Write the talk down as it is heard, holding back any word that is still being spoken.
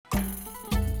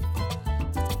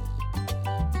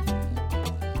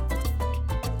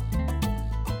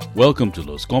Welcome to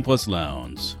Los Compas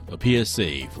Lounge, a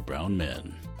PSA for brown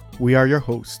men. We are your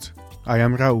hosts. I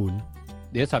am Raul.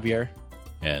 This is Javier.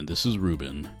 And this is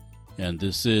Ruben. And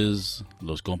this is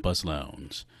Los Compas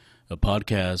Lounge, a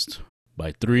podcast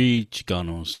by three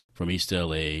Chicanos from East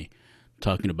LA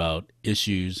talking about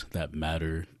issues that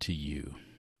matter to you.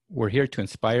 We're here to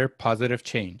inspire positive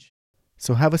change.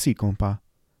 So have a seat, compa.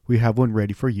 We have one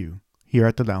ready for you here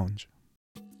at the lounge.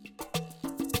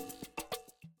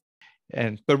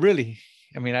 But really,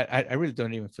 I mean, I really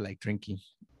don't even feel like drinking.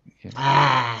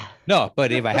 Yeah. No,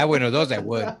 but if I had one of those, I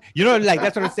would. You know, like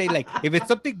that's what I'm saying. Like if it's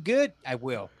something good, I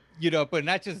will. You know, but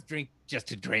not just drink just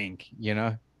to drink. You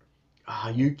know.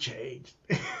 You changed.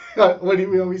 What do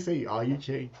we always say? You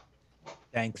changed.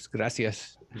 Thanks,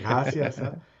 gracias. Gracias.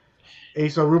 Huh? Hey,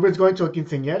 so Ruben's going to a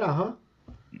quinceañera, huh?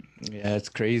 Yeah, it's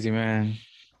crazy, man.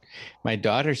 My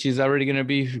daughter, she's already gonna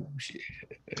be.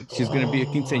 She's gonna be a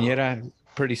quinceañera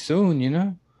pretty soon. You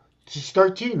know. She's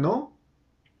 13, no?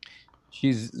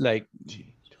 She's like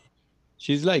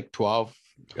 12.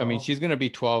 I mean, she's gonna be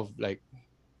 12 like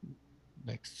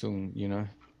soon, you know.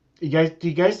 Do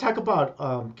you guys talk about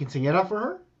quinceañera for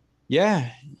her?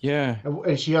 Yeah.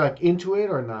 Is she like into it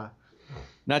or not?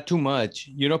 Not too much,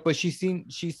 you know, but she's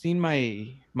seen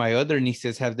my other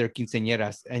nieces have their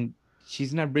quinceañeras, and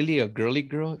she's not really a girly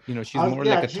girl, you know. She's more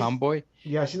like a tomboy.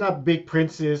 Yeah, she's not big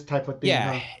princess type of thing.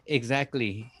 Yeah, huh?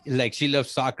 Exactly. Like she loves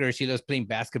soccer, she loves playing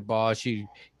basketball. She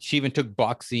even took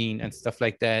boxing and stuff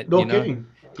like that. No you know? kidding.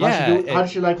 How does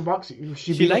she like boxing?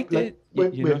 She liked it.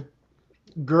 With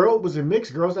was it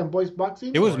mixed, girls and boys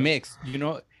boxing? It was mixed. You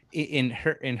know, in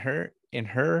her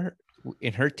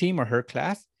team or her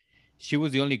class, she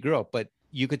was the only girl, but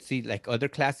you could see like other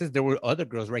classes, there were other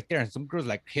girls right there, and some girls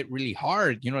like hit really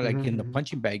hard, you know, like in the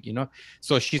punching bag, you know.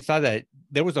 So she saw that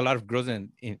there was a lot of girls in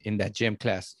that gym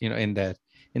class, you know, in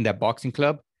that boxing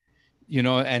club, you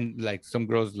know, and like some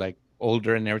girls like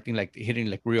older and everything, like hitting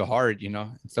like real hard, you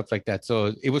know, and stuff like that.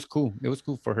 So it was cool. It was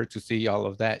cool for her to see all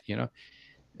of that, you know.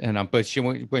 And but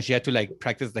when she had to like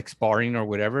practice like sparring or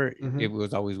whatever, it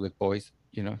was always with boys,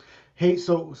 you know. Hey,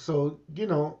 so you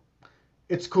know,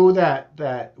 it's cool that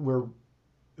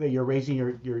you're raising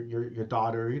your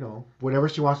daughter, you know, whatever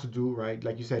she wants to do, right?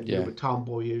 Like you said, a little bit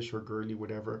tomboyish or girly,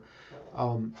 whatever.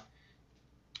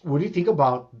 What do you think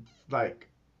about, like,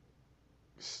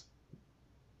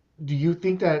 do you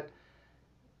think that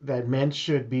men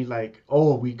should be like,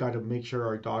 oh, we got to make sure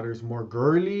our daughter's more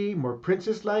girly, more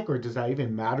princess-like, or does that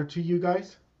even matter to you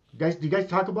guys? Do you guys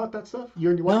talk about that stuff? You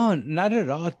and your wife? No, not at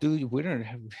all, dude. We don't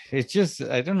have. It's just,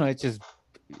 I don't know.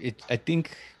 I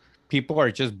think people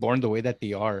are just born the way that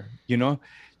they are, you know.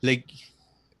 Like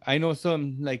I know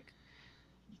some like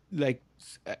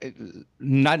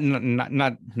not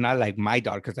like my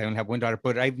daughter, because I only have one daughter,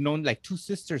 but I've known like two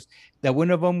sisters that one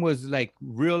of them was like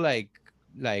real like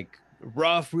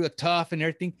rough, real tough and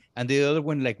everything, and the other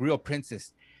one like real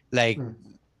princess, like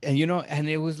and you know, and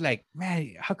it was like,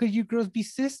 man, how could you girls be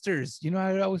sisters? You know,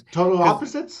 I was total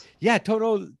opposites. Yeah,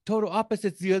 total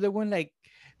opposites. The other one like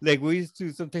we used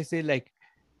to sometimes say like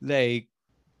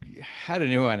I don't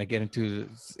know, want to get into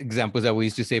examples that we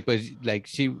used to say, but like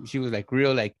she was like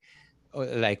real like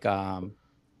from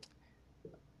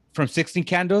 16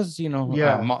 Candles, you know,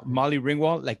 Molly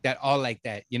Ringwald, like that, all like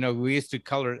that. You know, we used to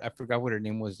call her, I forgot what her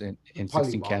name was in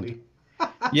 16 Candles.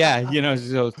 Yeah, you know,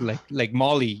 so like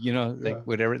Molly, you know, like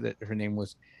whatever that her name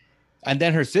was. And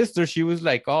then her sister, she was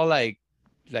like all like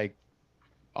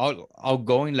all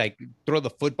going, like throw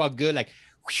the football good, like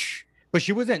whoosh. But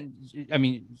she wasn't, I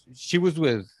mean, she was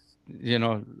with, you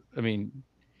know, I mean,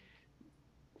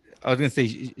 I was going to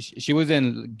say she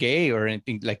wasn't gay or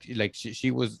anything, like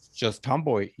she was just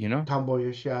tomboy, you know?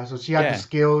 Tomboyish, yeah. So she had the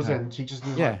skills and she just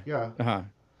knew how,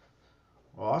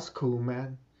 Well, that's cool,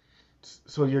 man.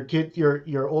 So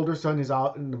your older son is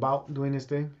out and about doing his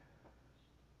thing?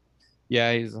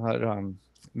 Yeah, he's,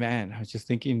 man, I was just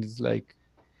thinking he's like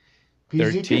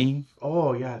 13.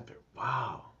 Oh, yeah.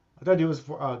 Wow. I thought he was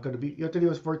going to be. I thought he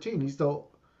was 14. He's still.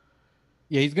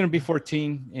 Yeah, he's going to be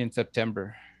 14 in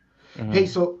September. Hey,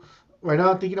 so right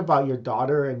now I'm thinking about your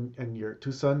daughter and your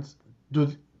two sons. Do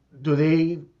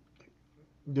they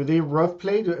rough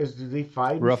play? Do they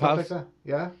fight? Rough house? Like that?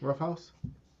 Yeah, rough house.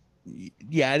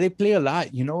 Yeah, they play a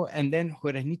lot, you know. And then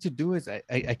what I need to do is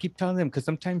I keep telling them, because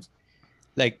sometimes,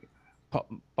 like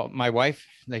my wife,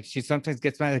 like she sometimes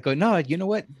gets mad. I go, no, you know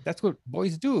what? That's what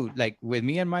boys do. Like with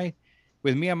me and my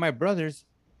brothers,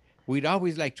 we'd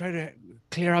always like try to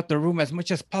clear out the room as much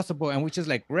as possible, and we just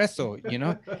like wrestle, you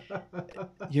know.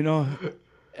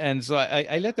 And so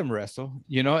I let them wrestle,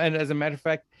 you know. And as a matter of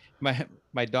fact,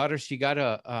 my daughter, she got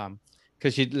a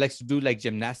because she likes to do like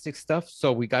gymnastics stuff.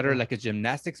 So we got her like a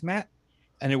gymnastics mat,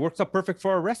 and it works out perfect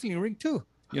for a wrestling ring too.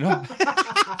 You know.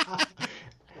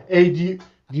 Hey, do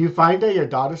you find that your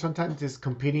daughter sometimes is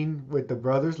competing with the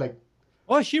brothers? Like,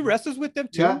 Oh, she wrestles with them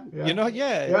too. yeah, You know,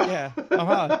 yeah, yeah.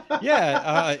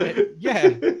 yeah,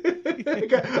 yeah,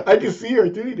 yeah, I can see her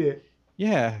doing it.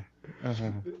 yeah.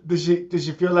 Uh-huh. Does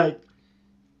she feel like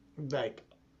like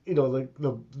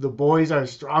the boys are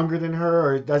stronger than her,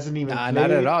 or it doesn't even Nah,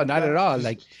 not at play? all, not Yeah, at all.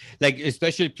 just Like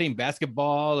especially playing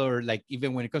basketball, or like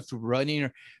even when it comes to running,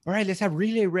 or all right, let's have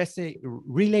relay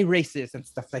races and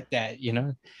stuff like that. You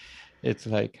know, it's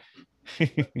like,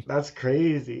 that's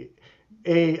crazy.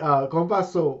 Hey, compa,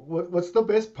 so what's the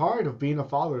best part of being a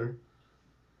father?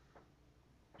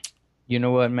 you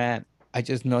know what, man? I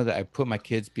just know that I put my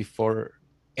kids before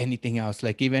anything else.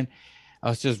 Like even I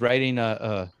was just writing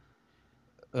a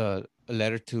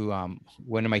letter to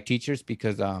one of my teachers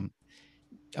because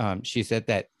she said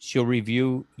that she'll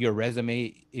review your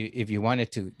resume if you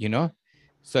wanted to, you know.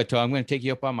 So I told her I'm going to take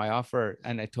you up on my offer,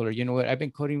 and I told her, you know what, I've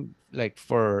been coding like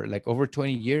for like over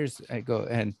 20 years. I go,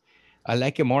 and I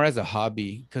like it more as a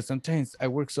hobby because sometimes I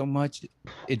work so much,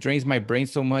 it drains my brain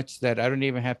so much that I don't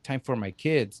even have time for my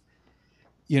kids,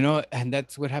 you know. And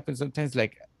that's what happens sometimes.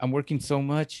 Like I'm working so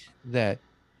much that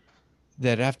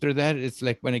after that, it's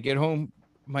like when I get home,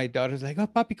 my daughter's like, "Oh,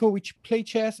 papi, could we play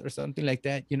chess or something like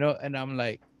that?" You know, and I'm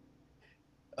like,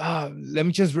 let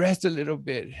me just rest a little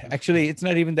bit. Actually, it's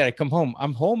not even that I come home.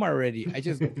 I'm home already.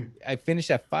 I finish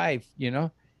at 5, you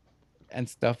know, and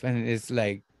stuff. And it's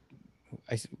like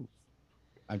I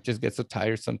I just get so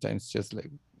tired sometimes, just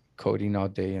like coding all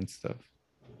day and stuff.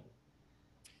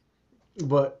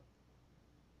 But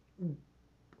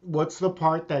what's the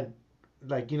part that,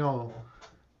 like,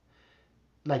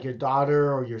 like your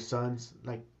daughter or your sons,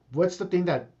 like, what's the thing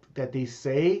that they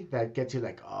say that gets you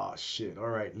like, oh shit, all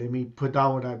right, let me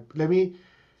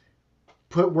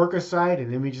put work aside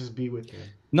and let me just be with them.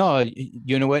 No,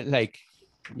 you know what? Like,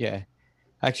 yeah,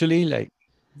 actually, like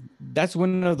that's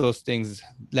one of those things,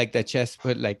 like that chess.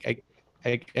 But like I,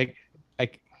 I, I,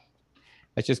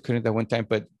 I just couldn't that one time.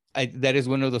 But that is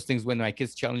one of those things when my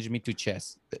kids challenge me to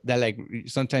chess. That like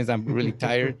sometimes I'm really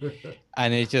tired,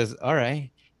 and it's just all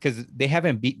right because they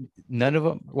haven't beaten none of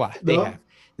them. Well, they No?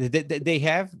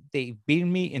 have. They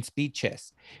beaten me in speed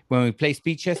chess when we play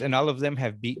speed chess, and all of them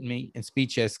have beaten me in speed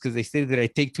chess because they say that I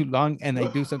take too long, and I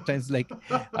do sometimes like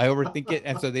I overthink it,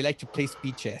 and so they like to play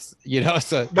speed chess, you know.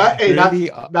 So Hey, that's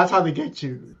really, that's how they get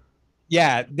you.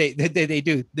 yeah, they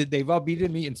do. They've all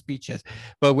beaten me in speed chess,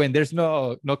 but when there's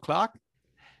no clock,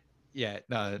 yeah,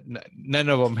 no, none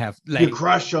of them have You like.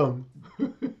 crush them.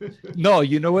 No,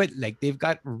 you know what? Like they've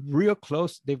got real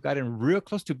close. They've gotten real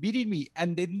close to beating me,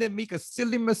 and they didn't make a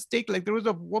silly mistake. Like there was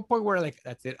a one point where like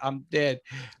that's it, I'm dead,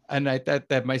 and I thought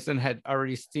that my son had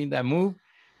already seen that move,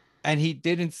 and he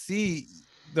didn't see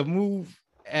the move.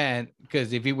 And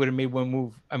because if he would have made one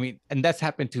move, I mean, and that's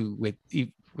happened to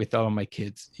with all of my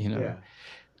kids, you know. Yeah.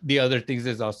 The other things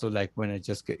is also like when I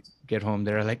just get home,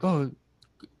 they're like, oh,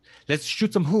 let's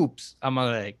shoot some hoops. I'm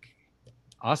like,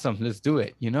 awesome, let's do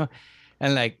it, you know.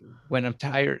 And like when I'm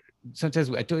tired, sometimes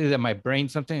I told you that my brain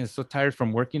sometimes is so tired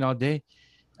from working all day,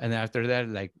 and after that,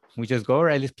 like we just go, all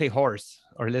right, let's play horse,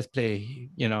 or let's play,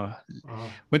 you know. Uh,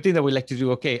 One thing that we like to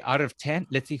do, okay, out of 10,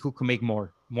 let's see who can make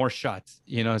more shots,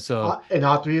 you know. So and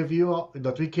all three of you,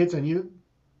 the three kids and you?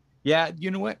 yeah, you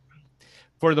know what,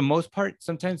 for the most part,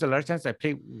 sometimes a lot of times I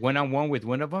play one-on-one with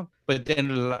one of them, but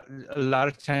then a lot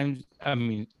of times, I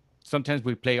mean, sometimes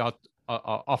we play all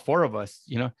 4 of us,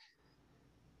 you know.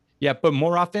 Yeah, but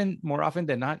more often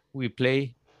than not, we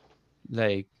play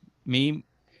like me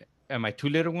and my 2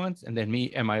 little ones, and then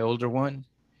me and my older one.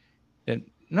 Then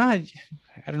no, I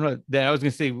don't know. Then I was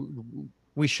gonna say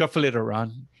we shuffle it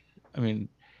around. I mean,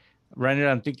 right now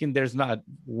I'm thinking there's not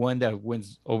one that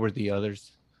wins over the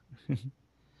others.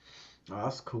 Oh,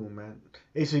 that's cool, man.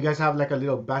 Hey, so you guys have like a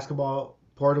little basketball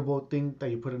portable thing that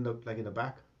you put in the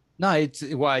back? No, it's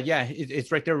well, yeah,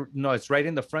 it's right there. No, it's right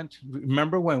in the front.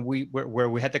 Remember when where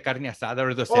we had the carne asada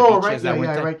or the Oh, right, ceviches yeah, that one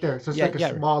yeah, time? right there. So it's Yeah, like a yeah.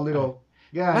 small Uh, little,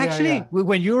 yeah, well, yeah, yeah, actually,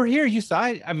 when you were here, you saw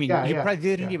it. I mean, yeah, you yeah, probably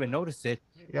didn't yeah, even notice it,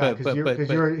 yeah. but Because but you're, but because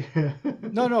but you're.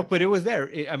 no, no, but it was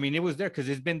there. I mean, it was there because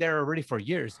it's been there already for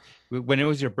years. When it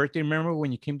was your birthday, remember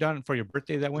when you came down for your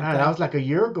birthday that one Man, that time? was like a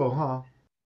year ago, huh?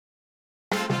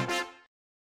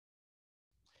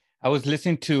 I was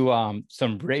listening to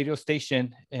some radio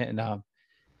station and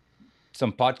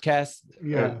some podcasts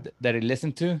Yeah. that I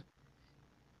listened to,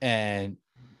 and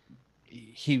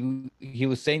he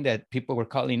was saying that people were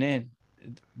calling in.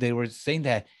 They were saying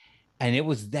that, and it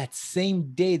was that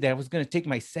same day that I was going to take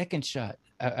my second shot.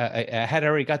 I had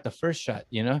already got the first shot,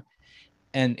 you know,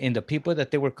 and in the people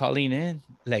that they were calling in,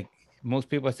 like most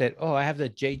people said, "Oh, I have the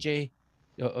JJ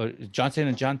or Johnson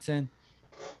and Johnson,"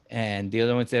 and the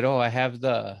other one said, "Oh, I have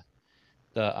the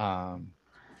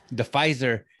the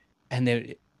Pfizer," and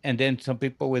then some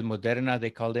people with Moderna, they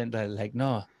called in, they're like,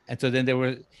 "No," and so then they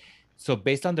were, so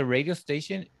based on the radio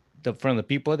station, from the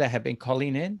people that have been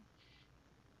calling in,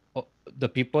 the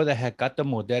people that had got the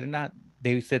Moderna,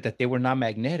 they said that they were not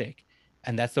magnetic,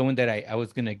 and that's the one that I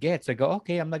was gonna get. So I go,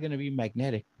 okay, I'm not gonna be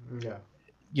magnetic, Yeah.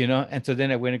 and so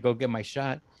then I went to go get my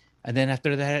shot, and then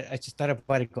after that, I just thought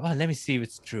about it. Go, oh, let me see if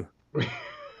it's true,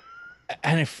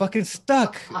 and it fucking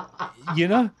stuck, you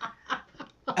know.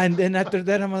 And then after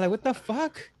that, I'm like, what the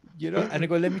fuck, And I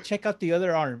go, let me check out the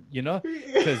other arm,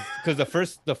 because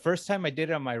the first time I did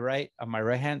it on my right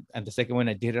hand, and the second one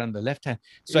I did it on the left hand.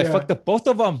 So I fucked up both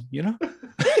of them,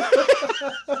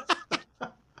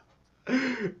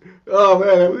 Oh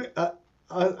man,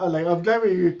 I'm glad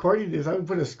we're recording this. I would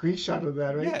put a screenshot of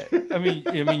that, right? Yeah, I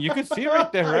mean, you can see it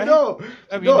right there, right? I know.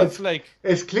 I mean, No, it's like,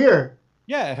 it's clear.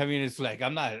 yeah. I mean, it's like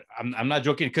I'm not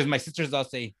joking, because my sisters all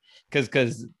say,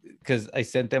 because I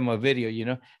sent them a video,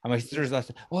 and my sisters all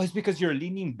say, oh, it's because you're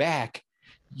leaning back,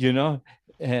 and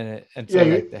so Yeah,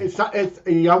 like that. it's not. It's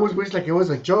you almost wish like it was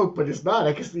a joke, but it's not.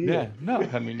 I can see Yeah, it. no,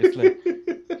 I mean, it's like,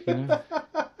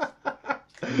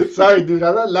 Sorry, dude.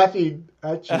 I'm not laughing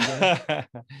at you, man.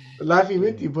 Laughing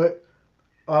with you, but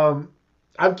I'm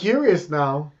curious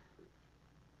now.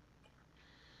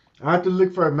 I have to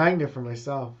look for a magnet for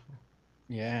myself.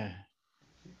 yeah.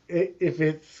 If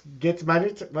it gets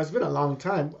magnet, well, it's been a long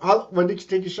time. When did you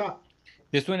take your shot?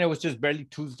 This one, it was just barely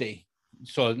Tuesday,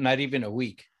 so not even a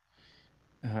week.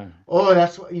 Uh-huh. Oh,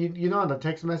 that's what on the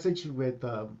text message with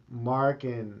Mark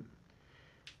and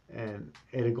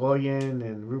Irigoyen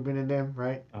and Ruben and them,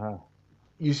 right? Uh-huh.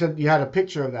 You said you had a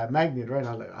picture of that magnet, right? I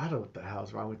was like, I don't know what the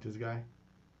hell's wrong with this guy.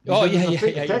 You Oh, said yeah,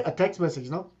 there's yeah. a text message,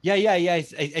 no? Yeah. I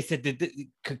said,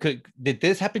 did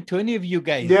this happen to any of you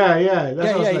guys? Yeah. That's what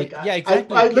I was like. Yeah,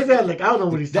 exactly. I looked at it like, I don't know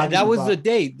what he's talking That was about. the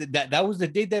day. That was the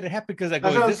day that it happened, because I go,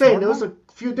 That's what I'm is this saying. normal? It was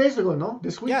a few days ago, no?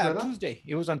 This week, Yeah, right? Tuesday.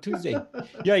 It was on Tuesday.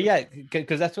 Yeah,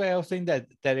 because that's why I was saying that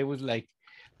it was like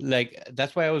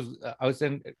that's why I was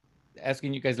then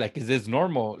asking you guys, like, is this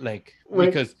normal? Like,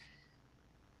 because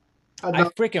I No,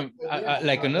 freaking yeah,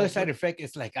 like another side effect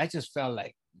is like I just felt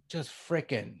like just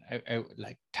freaking I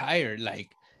like tired,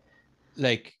 like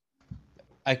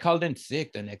I called in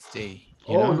sick the next day.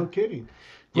 no kidding.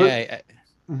 Yeah,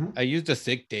 Mhm. I used a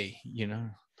sick day.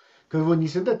 Because when you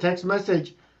sent the text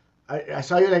message, I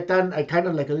saw you like that. And I kind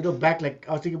of like a little back, like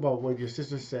I was thinking about what your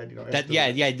sister said. That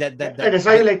that and I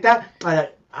saw you like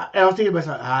that. I was thinking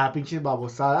about pinche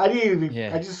babosada. I didn't even.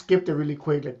 Yeah. I just skipped it really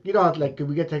quick. Like how, like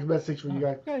we get text message from you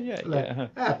guys. Yeah.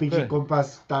 Like pinche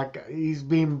compas. He's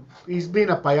being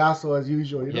a payaso as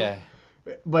usual. Yeah.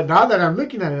 But now that I'm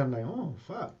looking at it, I'm like, oh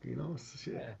fuck,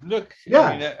 shit. Yeah. Look. Yeah,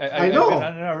 I mean, I know. I've been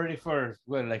on it already for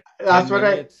what, like 10 That's what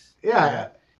minutes. Yeah.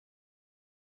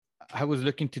 I was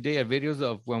looking today at videos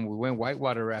of when we went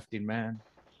whitewater rafting, man.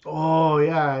 Oh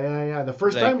yeah. The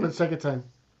first Like, time or the second time?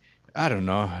 I don't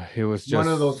know. It was just One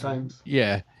of those times.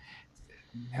 Yeah.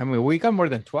 I mean, we got more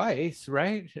than twice,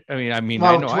 right? I mean,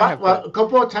 Well, I know I have. a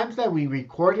couple of times that we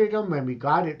recorded them and we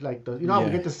got it, like how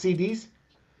we get the CDs.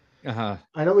 I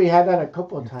know we had that a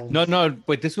couple of times. No,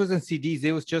 but this wasn't CDs.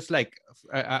 It was just like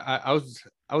I was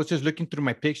just looking through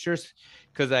my pictures,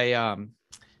 because I'm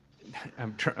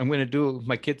gonna do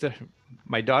my kids.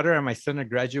 My daughter and my son are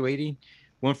graduating.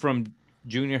 One from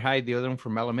junior high, the other one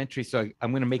from elementary. So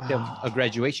I'm gonna make them a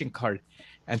graduation card.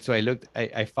 And so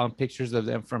I found pictures of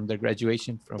them from their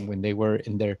graduation, from when they were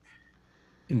in their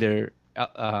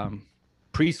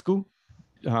preschool,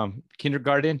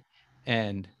 kindergarten,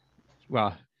 and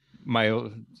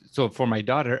so for my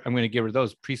daughter, I'm going to give her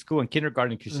those preschool and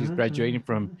kindergarten, because she's graduating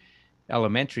from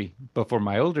elementary. But for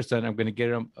my older son, I'm going to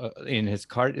get him in his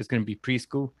card. It's going to be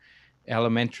preschool,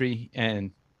 elementary,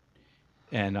 and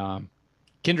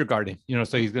kindergarten.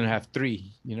 So he's going to have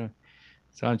 3.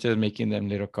 So I'm just making them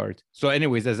little cards. So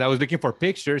anyways, as I was looking for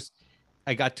pictures,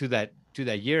 I got to that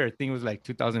year. I think it was like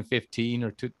 2015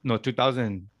 or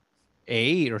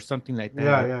 2008 or something like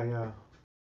that. Yeah.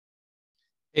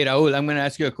 Hey, Raul, I'm going to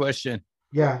ask you a question.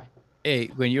 Yeah. Hey,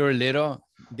 when you were little,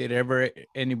 did ever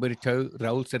anybody tell you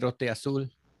Raul Cerote Azul?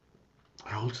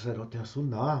 Raul Cerote Azul,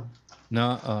 no.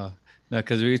 No,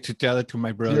 because we used to tell it to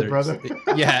my brother. Your brother?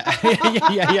 Yeah.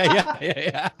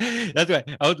 That's why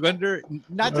I was wondering,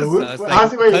 not just us, like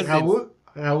cousins.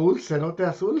 Raul Cerote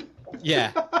Azul?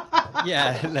 Yeah,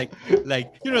 like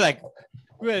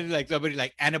Well, like somebody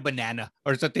like Anna Banana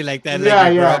or something like that. Like Yeah,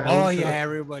 you grow yeah. up, oh yeah,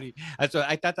 everybody. And so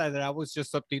I thought that was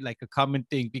just something like a common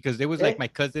thing because there was Eh, like my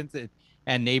cousins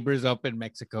and neighbors up in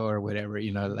Mexico or whatever,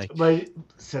 like but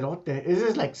cerote, is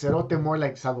this like cerote more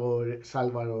like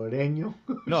Salvadoreño?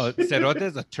 no, cerote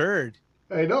is a turd,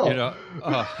 I you know. know.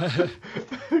 Oh,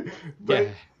 but yeah.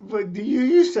 but do you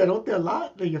use cerote a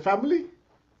lot in your family?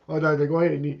 Oh no, go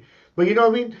ahead and eat. But you know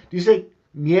what I mean? Do you say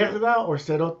mierda or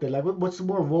cerote? Like what's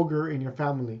more vulgar in your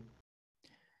family?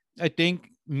 I think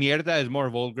mierda is more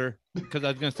vulgar because I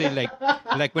was gonna say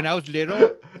like when I was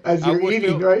little, As I you're would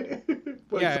eating, feel right?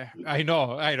 But yeah, I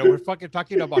know, I know. We're fucking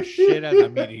talking about shit as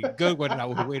I'm eating. Good one, now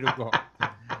way to go.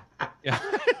 Yeah.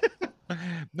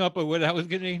 No, but what I was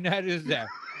getting at is that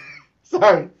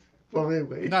sorry. Well,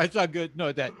 anyway. no, it's not good.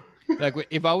 No, that like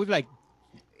if I was like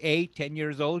 8, 10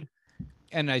 years old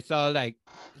and I saw like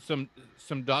some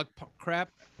dog crap,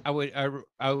 I would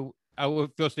I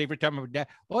would feel safer telling my dad,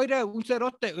 oiga, un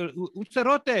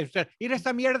cerote, mira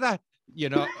esa mierda, like, you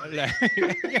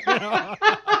know.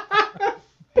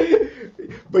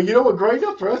 But you know what? Growing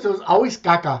up for us, it was always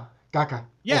caca, caca.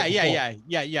 Yeah, yeah, yeah,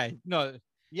 yeah, yeah. No,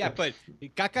 yeah, but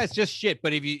caca is just shit.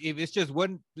 But if it's just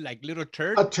one like little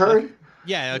turd, A turd.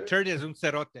 yeah, a turd is un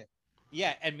cerote.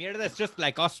 Yeah, and mierda is just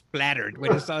like all splattered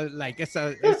when it's all like it's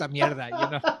a mierda.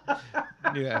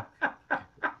 Yeah,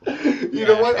 You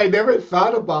know yeah. what? I never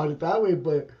thought about it that way,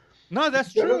 but No,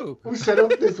 that's true. who set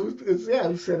up this? Who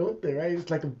set up there, right? It's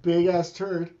like a big ass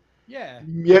turd. Yeah.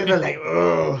 Mierda, like,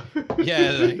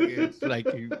 Yeah, like it's like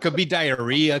it could be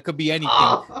diarrhea, it could be anything.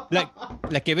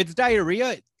 Like if it's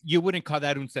diarrhea, you wouldn't call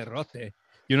that un cerrote.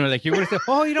 Like you would say,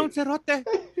 oh, you don't cerrote.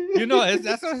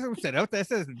 That's not un cerrote.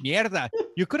 This is mierda.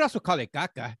 You could also call it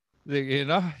caca.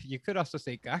 You could also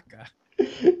say caca.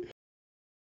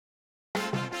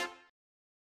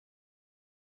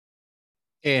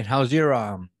 And how's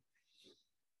your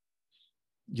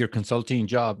consulting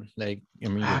job? Like, I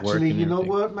mean, your work Actually, and you know everything.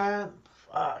 what, man?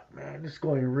 Fuck, man, it's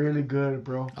going really good,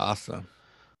 bro. Awesome.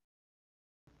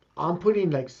 I'm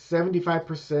putting like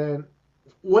 75%,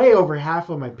 way over half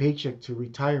of my paycheck to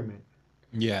retirement.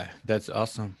 Yeah, that's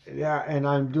awesome. Yeah, and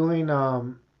I'm doing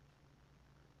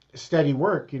steady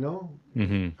work,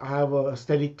 Mm-hmm. I have a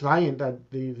steady client that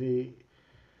the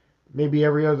maybe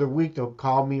every other week they'll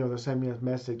call me or they'll send me a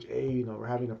message, hey, we're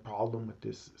having a problem with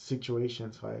this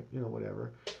situation, so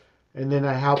whatever. And then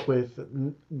I help with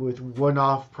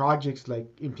one-off projects like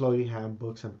employee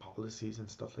handbooks and policies and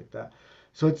stuff like that.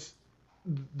 So it's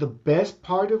the best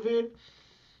part of it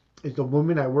is the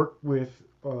woman I work with,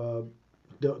 the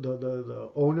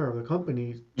owner of the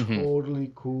company, is Mm-hmm.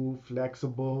 totally cool,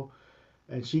 flexible,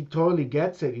 and she totally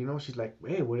gets it. She's like,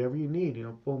 hey, whatever you need,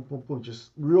 boom, boom, boom,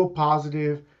 just real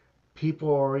positive, people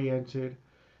oriented,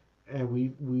 and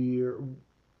we're,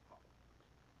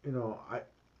 you know,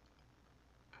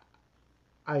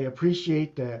 I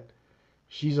appreciate that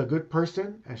she's a good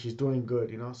person and she's doing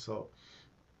good. So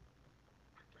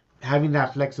having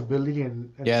that flexibility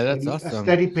and Yeah, that's a awesome.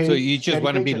 steady So pay, you just steady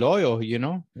want to be paycheck. loyal, and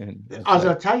I it's was like,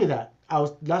 gonna tell you that. I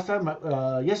was last time,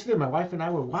 yesterday, my wife and I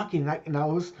were walking, and I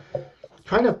was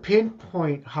trying to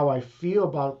pinpoint how I feel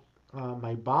about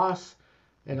my boss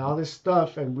and all this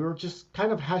stuff, and we were just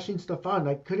kind of hashing stuff out, and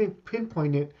I couldn't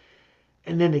pinpoint it.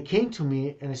 And then it came to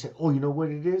me, and I said, "Oh, you know what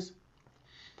it is?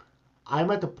 I'm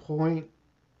at the point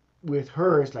with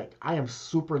her. It's like I am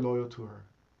super loyal to her.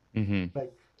 mm-hmm,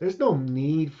 Like there's no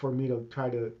need for me to try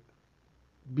to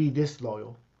be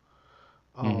disloyal,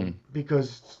 mm-hmm.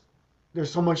 because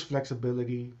there's so much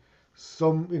flexibility.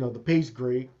 The pay's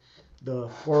great. The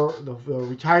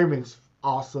retirement's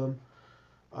awesome,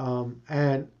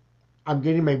 and I'm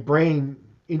getting my brain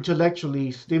intellectually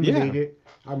Yeah, stimulated.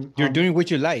 I'm you're I'm doing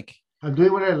what you like. I'm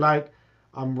doing what I like.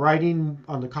 I'm writing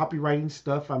on the copywriting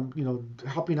stuff. I'm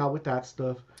helping out with that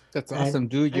stuff, That's and awesome,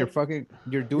 dude. and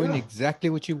You're doing yeah. exactly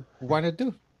what you want to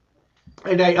do.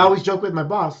 And I Yeah. always joke with my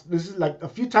boss. This is like a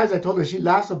few times I told her, she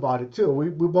laughs about it too. We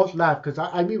both laugh because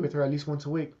I meet with her at least once a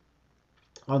week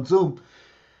on Zoom.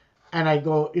 And I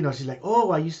go, she's like, oh,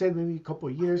 well, you said maybe a couple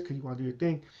of years because you want to do your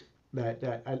thing,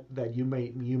 that you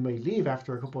may leave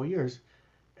after a couple of years.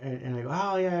 And I go,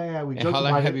 oh yeah, yeah, yeah. We And joke how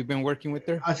long about have it. you been working with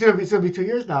her? It's gonna be 2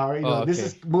 years now. Right? Oh, This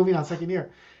is okay. moving on second year,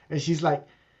 and she's like,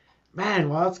 man,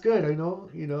 well, that's good.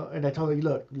 And I told her,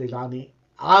 look, Leilani,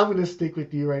 I'm gonna stick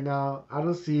with you right now. I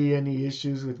don't see any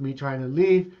issues with me trying to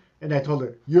leave. And I told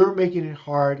her, you're making it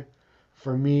hard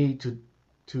for me to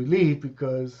leave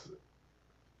because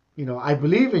I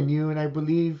believe in you and I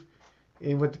believe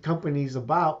in what the company's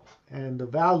about and the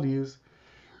values.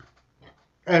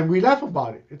 And we laugh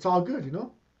about it. It's all good.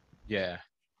 Yeah.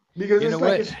 Because You know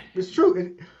it's like what? it's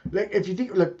true. Like if you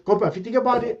think, like, Copa, if you think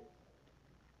about it,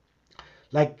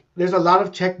 Like there's a lot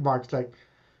of check marks. Like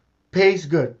pays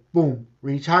good, boom.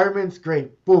 Retirement's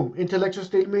great, boom. Intellectual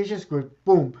stimulation's good,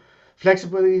 boom.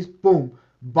 Flexibility's boom.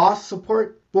 Boss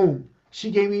support, boom.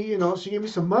 She gave me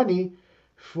some money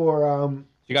for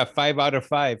You got 5 out of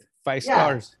 5, five yeah,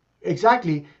 stars.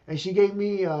 exactly. And she gave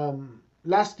me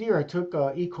last year I took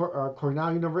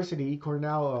Cornell University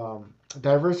Cornell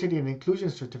diversity and inclusion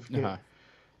certificate, Uh-huh.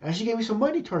 and she gave me some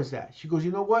money towards that. She goes,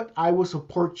 you know what? I will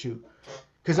support you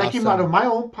because I came out of Awesome. my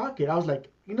own pocket. I was like,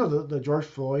 the George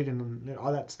Floyd and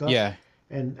all that stuff, Yeah.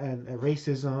 and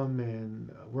racism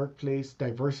and workplace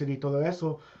diversity, todo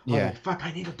eso. I was Yeah. like, fuck,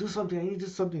 I need to do something. I need to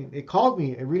do something. It called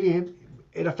me.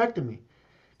 It affected me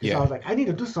because I Yeah. was like, I need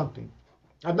to do something.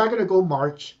 I'm not gonna go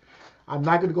march. I'm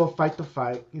not gonna go fight the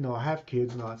fight. I have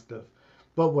kids and all that stuff.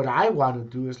 But what I want to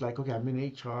do is like, okay, I'm in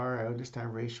HR. I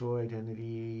understand racial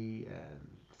identity and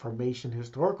formation,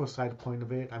 historical side point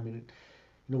of it. I mean,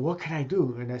 what can I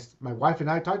do? And as my wife and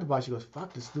I talked about, it, she goes,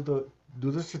 fuck, just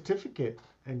do the certificate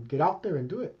and get out there and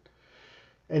do it.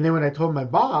 And then when I told my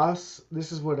boss,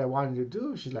 this is what I wanted to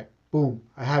do, she's like, boom,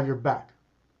 I have your back.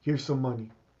 Here's some money.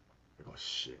 I go,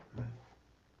 shit, man.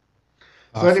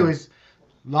 So, Awesome. anyways,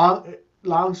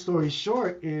 long story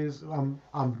short is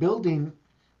I'm building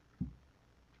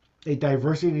a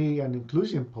diversity and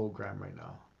inclusion program right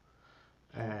now,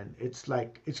 and it's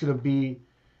gonna be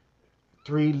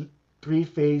three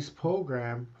phase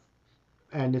program,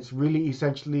 and it's really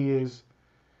essentially is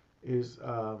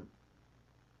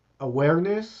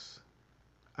awareness,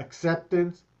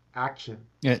 acceptance, action.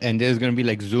 And there's gonna be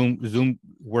like Zoom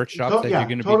workshops that you're Yeah,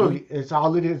 gonna be doing. totally. It's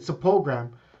all it is. It's a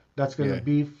program that's gonna Yeah.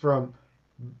 be from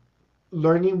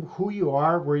learning who you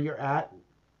are, where you're at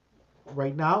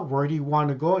right now, where do you want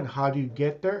to go, and how do you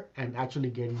get there, and actually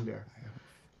getting there.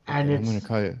 And Okay, I'm gonna it's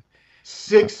call you. Uh,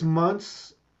 6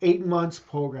 months, 8 months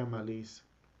program at least.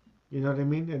 You know what I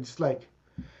mean? It's like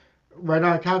right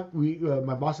now,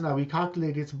 my boss and I, we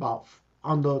calculate it's about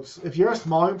on those. If you're a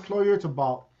small employer, it's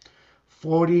about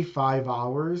 45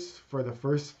 hours for the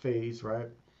first phase, right?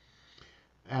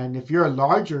 And if you're a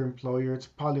larger employer, it's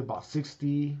probably about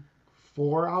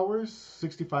 64 hours,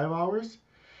 65 hours.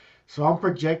 So I'm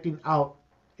projecting out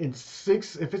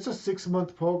if it's a 6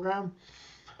 month program,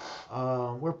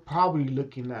 we're probably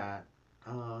looking at,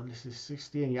 this is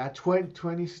 60, and yeah,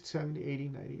 20, 70, 80,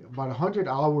 90, about 100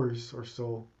 hours or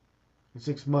so in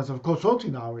 6 months of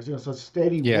consulting hours, so it's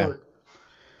steady yeah. work.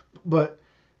 But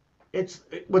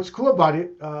what's cool about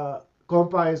it,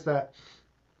 compa, is that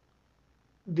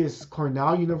this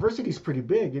Cornell University is pretty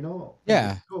big, and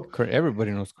Yeah. it's cool.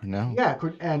 Everybody knows Cornell. Yeah,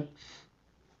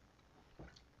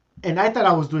 and I thought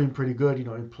I was doing pretty good,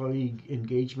 employee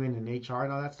engagement and HR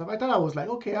and all that stuff. I thought I was like,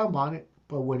 okay, I'm on it.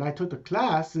 But when I took the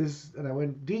classes and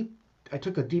I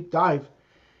took a deep dive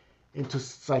into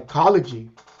psychology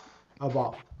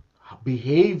about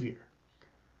behavior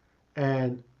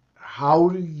and how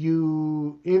do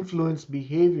you influence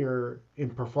behavior in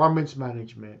performance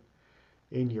management,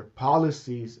 in your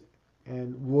policies,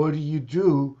 and what do you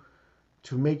do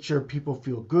to make sure people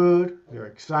feel good, they're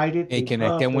excited, Hey, they can I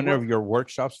love attend the one of work. your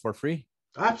workshops for free?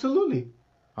 Absolutely.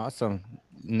 Awesome.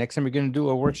 Next time you're gonna do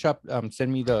a workshop,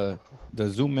 send me the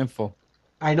Zoom info.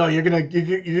 I know you're gonna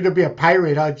be a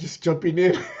pirate, huh? Just jumping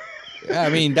in. Yeah, I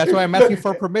mean that's why I'm asking Look,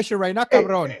 for permission right now, hey,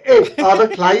 cabron. all the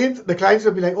clients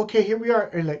will be like, okay, here we are,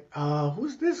 and like,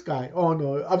 who's this guy? Oh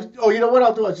no, you know what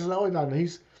I'll do? I just oh no,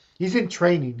 he's in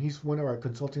training. He's one of our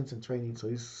consultants in training, so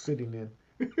he's sitting in.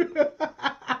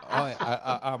 Oh,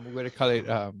 I'm gonna call it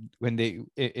when they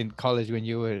in college when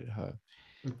you would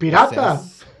Pirata.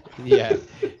 assess, yeah,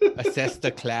 assess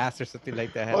the class or something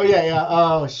like Oh that. yeah, yeah.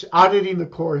 Oh, auditing the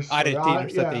course or Auditing or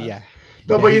something. yeah. Yeah,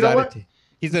 No, yeah, but you he's know what? auditing.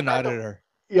 He's an We're at the auditor.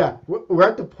 yeah, we're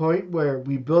at the point where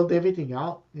we build everything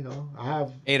out. I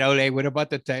have. Hey, Ole, what about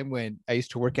the time when I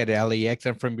used to work at LAX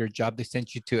and from your job they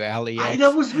sent you to That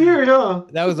LAX? was weird, huh?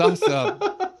 That was awesome.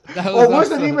 That Oh, was what's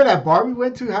the name awesome. of that bar we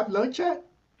went to have lunch at?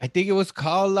 I think it was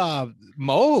called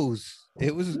Moe's.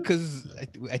 It was because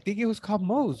I think it was called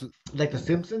Moe's. Like the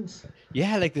Simpsons.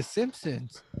 Yeah, like The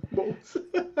Simpsons. Moe's.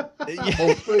 Yeah.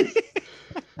 Moe's place.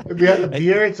 We had the I,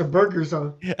 beer and some burgers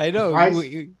on. I know Fries.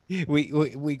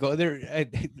 we go there.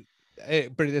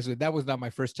 Put it this way, that was not my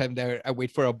first time there. I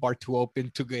wait for a bar to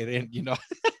open to get in.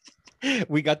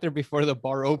 We got there before the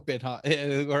bar opened. Huh?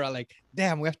 And we're all like,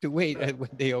 "Damn, we have to wait when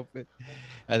they open."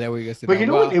 And then we go sit But you down.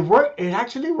 know what? Well, It worked. It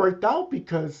actually worked out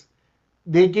because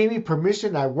they gave me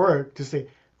permission at work to say,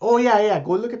 "Oh yeah, yeah,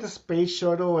 go look at the space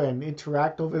shuttle and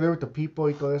interact over there with the people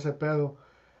y todo ese pedo."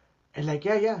 And like,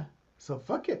 yeah, yeah. So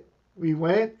fuck it. We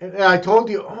went, and I told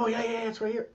you, "Oh yeah, yeah, it's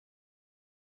right here."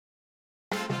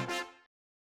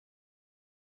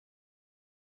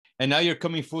 And now you're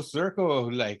coming full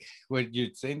circle, like what you're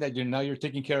saying that you're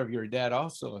taking care of your dad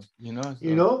also, you know.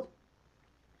 You So know,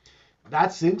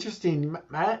 that's interesting.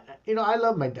 I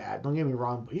love my dad. Don't get me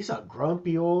wrong, but he's a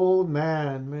grumpy old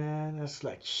man, man. That's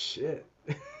like shit.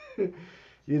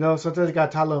 Sometimes I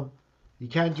gotta tell him you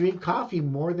can't drink coffee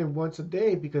more than once a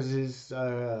day because his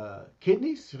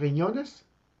kidneys, riñones,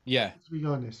 yeah,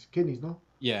 riñones, kidneys, no.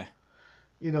 yeah,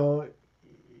 You know,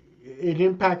 it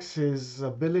impacts his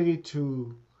ability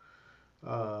to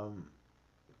um,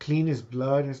 clean his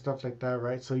blood and stuff like that,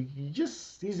 right? So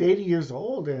he's 80 years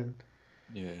old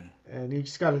yeah. and you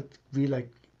just gotta be like,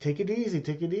 take it easy,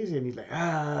 and he's like,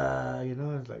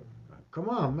 it's like, come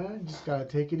on, man, you just gotta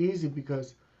take it easy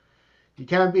because you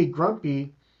can't be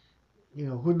grumpy.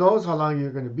 Who knows how long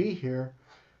you're gonna be here,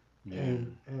 Yeah.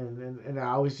 and I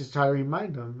always just try to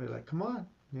remind them, like, come on,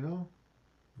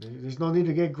 there's no need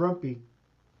to get grumpy.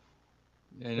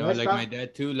 You know, Right, like my Scott?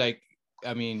 dad too. Like,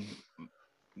 I mean,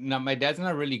 not my dad's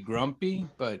not really grumpy,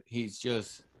 but he's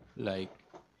just like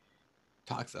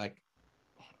talks like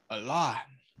a lot,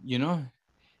 you know.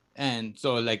 And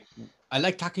so like I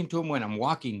like talking to him when I'm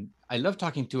walking. I love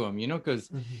talking to him, because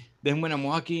Hmm. then when I'm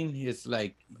walking, it's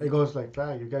like, It goes like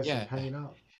that. You guys are yeah, hanging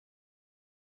out.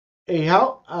 Hey,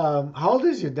 how old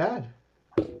is your dad?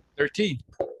 13.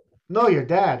 No, your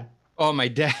dad. Oh, my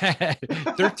dad,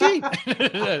 13.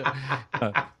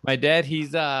 My dad,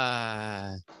 he's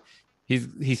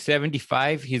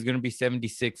 75. He's gonna be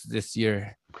 76 this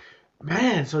year.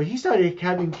 Man, so he started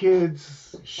having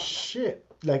kids, shit,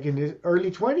 like in his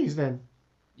early 20s then.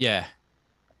 Yeah.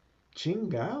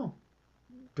 Chingao.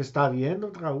 Te está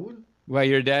viendo, Raúl. Well,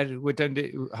 your dad,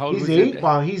 how old He's was your 8. dad?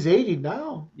 Well, he's 80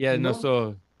 now, Yeah, no,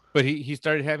 so, but he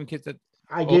started having kids at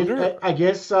I guess, older. I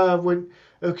guess when,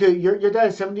 okay, your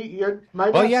dad's 70,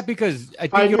 my Oh yeah, dad's because I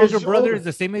think 5 your older years brother is older.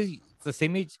 the same age. It's the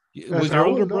same age. That's Was your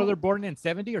older Raúl, brother no? born in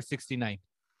 70 or 69?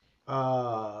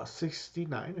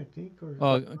 69, I think, or if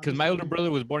Oh, I'm not because my older mistaken.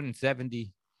 brother was born in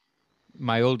 70.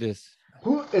 My oldest,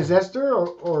 Who is Esther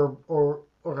or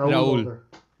Raúl Raúl, older?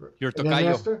 your And then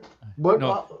tocayo. Esther? What?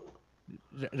 No,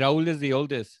 Raúl is the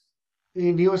oldest.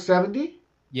 And he was 70?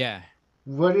 Yeah,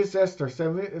 What is Esther?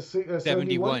 71?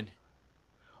 71.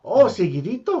 Oh,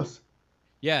 seguiditos.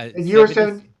 Yeah, And you're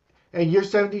 70. 70, and you're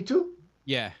 72?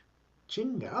 Yeah.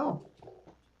 Chingao.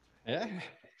 Yeah.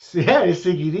 Yeah, it's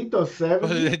seguiditos, Well,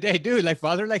 70. they do like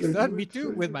father, like son. Me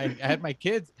too. I had my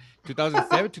kids,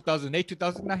 2007, 2008,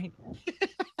 2009.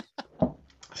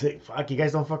 Say, fuck, you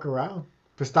guys don't fuck around.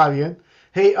 Pues está bien.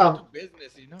 Hey, We do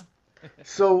business.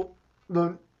 so,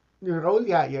 the, your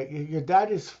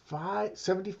dad is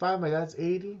 75, my dad's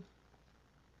 80.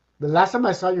 The last time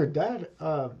I saw your dad,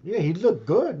 yeah, he looked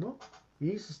good, no?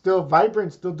 He's still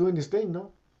vibrant, still doing his thing,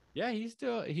 no? Yeah, he's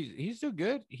still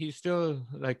good. He's still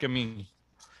like, I mean,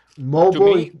 to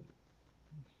Mobile. me,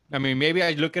 I mean, maybe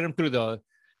I look at him through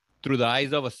the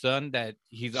eyes of a son that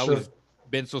he's Sure. always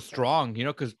been so strong,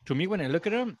 because to me, when I look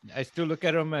at him, I still look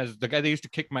at him as the guy that used to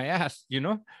kick my ass.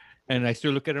 And I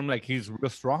still look at him like he's real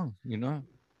strong.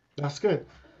 That's good.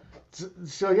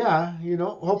 So yeah,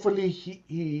 hopefully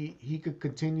he could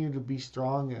continue to be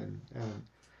strong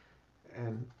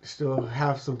and still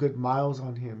have some good miles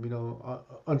on him.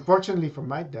 Unfortunately for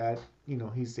my dad,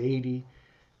 he's 80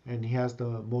 and he has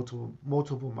the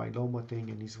multiple myeloma thing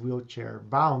and he's wheelchair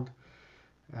bound,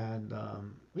 and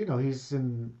he's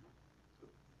in.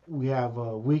 We have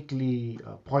weekly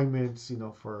appointments,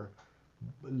 for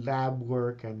lab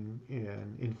work and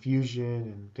infusion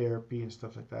and therapy and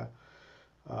stuff like that.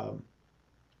 Um,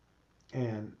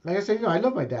 and like I said, I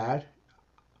love my dad.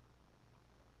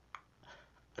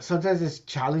 Sometimes it's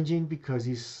challenging because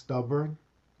he's stubborn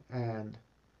and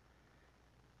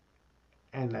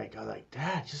like I like,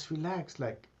 Dad, just relax.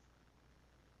 Like,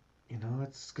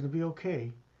 it's gonna be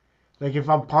okay. Like if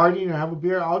I'm partying or have a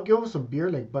beer, I'll give him some beer,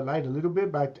 like Bud Light a little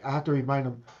bit, but I have to remind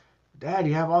him, Dad,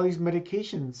 you have all these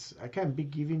medications. I can't be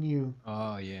giving you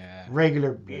Oh yeah.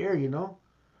 regular beer.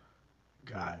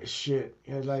 God, shit.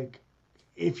 Like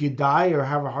if you die or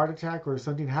have a heart attack or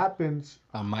something happens,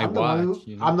 On my I'm the one watch,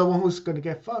 who I'm the one who's gonna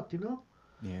get fucked.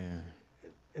 Yeah.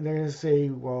 And they're gonna say,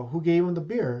 well, who gave him the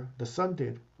beer? The son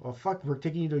did. Well, fuck, we're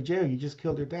taking you to jail. You just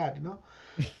killed your dad.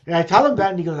 And I tell him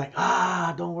that, and he goes like,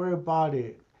 don't worry about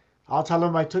it. I'll tell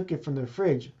him I took it from the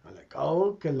fridge. I'm like,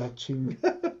 oh, que la ching.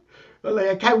 I'm like,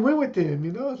 I can't win with him.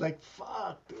 It's like,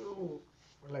 fuck, dude.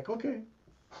 We're like, okay.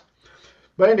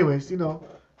 But anyways,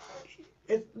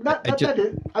 it's not I not just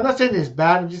that I'm not saying it's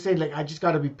bad. I'm just saying like I just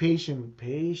gotta be patient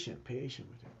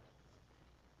with him.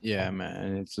 Yeah,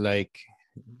 man. It's like,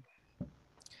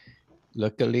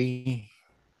 luckily,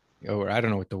 or I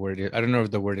don't know what the word is. I don't know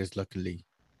if the word is luckily,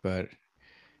 but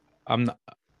I'm not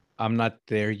I'm not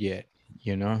there yet,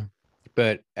 you know.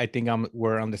 But I think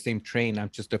we're on the same train. I'm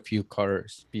just a few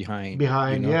cars behind, you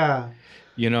Behind, know.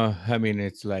 yeah. I mean,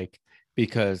 it's like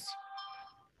because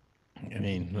I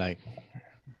mean, like,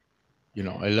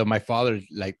 I love my father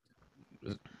like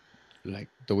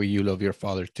the way you love your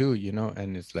father too,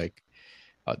 and it's like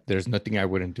there's nothing I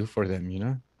wouldn't do for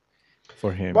them,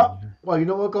 for him. Well, you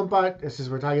know what, compa? Since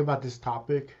we're talking about this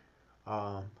topic,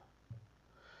 um,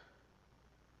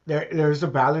 there's a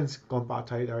balance, compa. I'll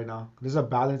tell you that right now. There's a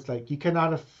balance. Like you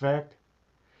cannot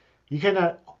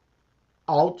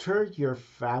alter your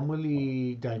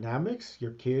family dynamics,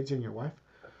 your kids and your wife.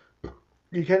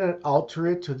 You cannot alter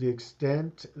it to the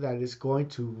extent that it's going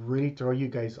to really throw you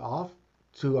guys off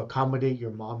to accommodate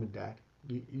your mom and dad.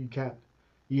 You can't.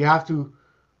 You have to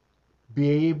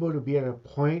be able to be at a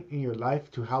point in your life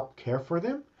to help care for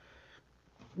them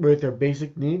with their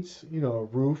basic needs, a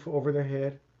roof over their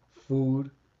head, food,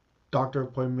 doctor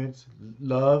appointments,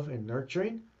 love and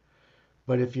nurturing.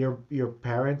 But if your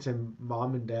parents and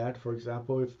mom and dad, for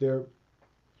example, if they're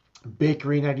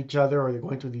bickering at each other or they're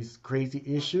going through these crazy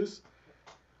issues,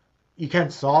 you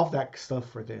can't solve that stuff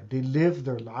for them. They live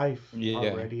their life Yeah,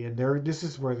 already, and this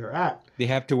is where they're at. they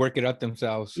have to work it out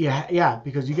themselves. Yeah,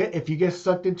 because if you get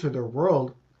sucked into their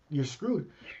world, you're screwed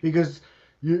because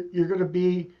you're gonna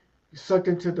be sucked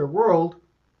into their world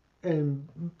and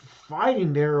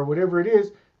fighting there or whatever it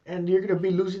is, and you're gonna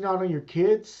be losing out on your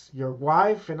kids, your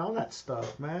wife, and all that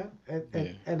stuff, man. And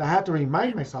Yeah. and I have to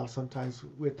remind myself sometimes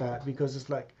with that because it's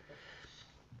like,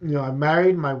 I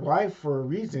married my wife for a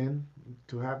reason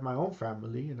to have my own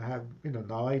family, and I have,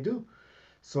 now I do.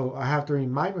 So I have to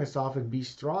remind myself and be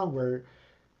strong where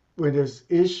there's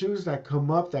issues that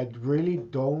come up that really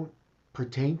don't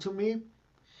pertain to me,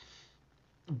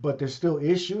 but there's still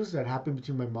issues that happen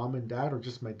between my mom and dad or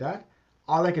just my dad.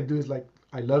 All I can do is like,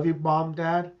 I love you, mom,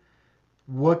 dad.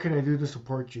 What can I do to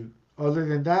support you? Other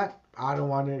than that, I don't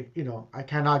want to, I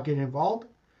cannot get involved.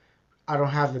 I don't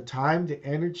have the time, the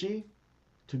energy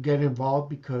to get involved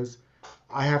because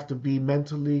I have to be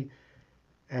mentally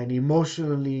and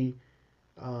emotionally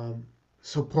um,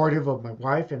 supportive of my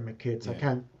wife and my kids. Yeah.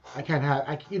 I can't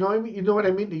have, you know what I mean? You know what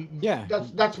I mean? Yeah.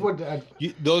 That's what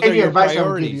Those are any your advice I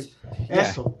would give you. priorities. Yeah.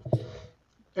 Eso,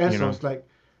 eso. It's like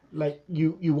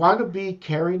you want to be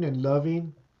caring and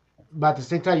loving, but at the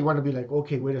same time you want to be like,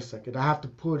 okay, wait a second, I have to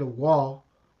put a wall,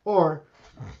 or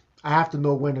I have to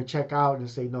know when to check out and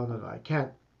say, no, no, no, I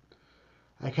can't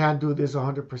do this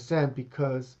 100%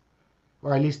 because,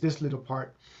 or at least this little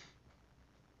part,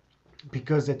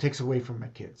 because it takes away from my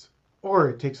kids, or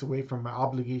it takes away from my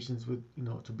obligations with,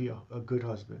 to be a good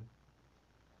husband.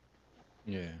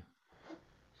 Yeah.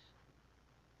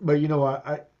 But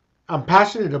I'm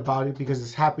passionate about it because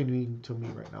it's happening to me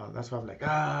right now. That's why I'm like,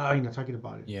 talking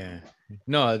about it. Yeah.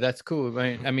 No, that's cool.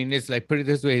 I mean, it's like, put it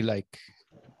this way, like,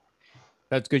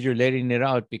 that's good you're letting it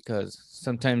out because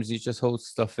sometimes you just hold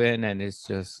stuff in and it's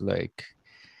just like,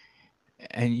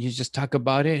 and you just talk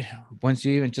about it. Once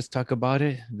you even just talk about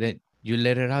it, then you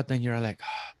let it out, then you're like,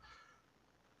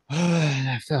 oh,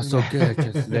 that feels so good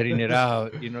just letting it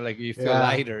out, like you feel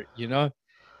lighter, and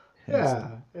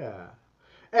stuff. Yeah.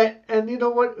 And you know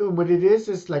what it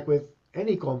is like with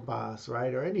any compas,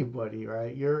 right? Or anybody,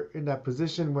 right? You're in that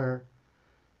position where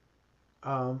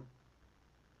um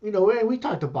and we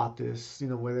talked about this,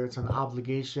 whether it's an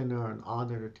obligation or an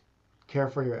honor to care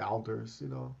for your elders,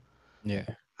 Yeah.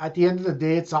 At the end of the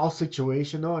day, it's all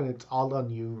situational and it's all on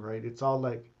you, right? It's all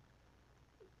like,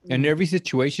 And every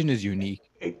situation is unique.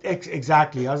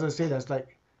 exactly. I was gonna say that's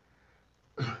like,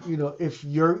 if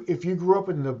you grew up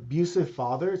with an abusive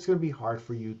father, it's gonna be hard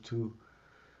for you to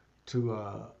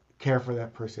care for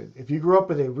that person. If you grew up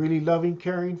with a really loving,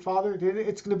 caring father, then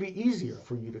it's gonna be easier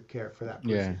for you to care for that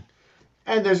person. Yeah.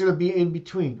 And there's gonna be in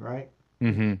between, right?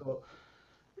 Mm-hmm. So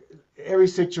every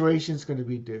situation is gonna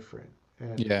be different.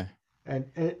 And Yeah.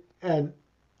 and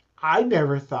I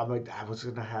never thought my dad was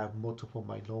gonna have multiple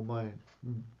myeloma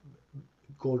and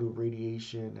go to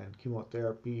radiation and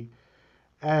chemotherapy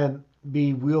and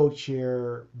be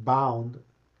wheelchair bound.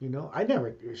 I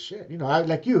never shit.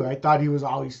 Like you, I thought he was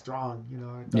always strong.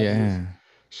 I thought Yeah.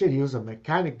 he was a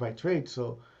mechanic by trade.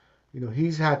 So,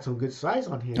 he's had some good size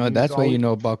on him. Oh, He was that's why you always,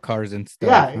 know about cars and stuff.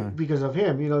 yeah, Huh? because of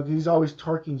him. He's always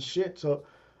torquing shit. So,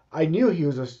 I knew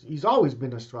he's always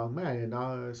been a strong man, and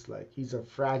now it's like he's a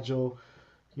fragile,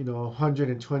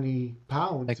 120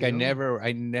 pounds. Like I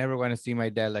never want to see my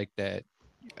dad like that.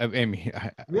 I mean,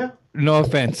 Yeah. no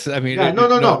offense. I mean, Yeah.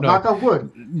 No. Knock on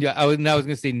wood. Yeah, I was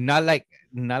gonna say not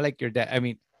like your dad. I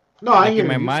mean, No, I like hear in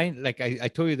my you. mind, like I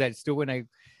told you that still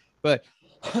but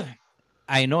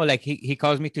I know like he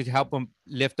calls me to help him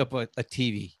lift up a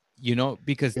TV,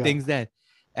 because Yeah. things that,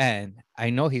 and I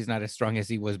know he's not as strong as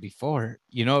he was before,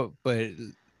 but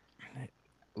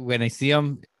when I see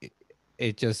him,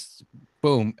 it just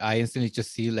boom, I instantly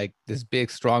just see like this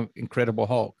big, strong, incredible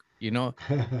Hulk,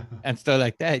 and stuff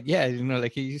like that. Yeah,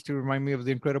 like he used to remind me of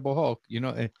the Incredible Hulk,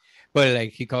 but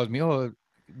like he calls me, oh,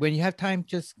 when you have time,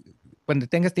 just cuando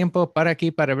tengas tiempo para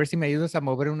aquí para ver si me ayudas a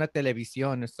mover una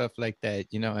televisión and stuff like that,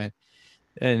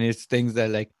 and it's things that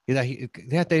like he's like,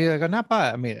 déjate, I go, "Nah,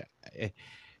 pa." I mean,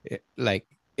 like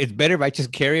it's better if I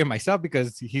just carry him myself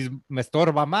because he's me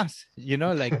estorba más,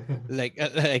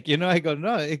 I go,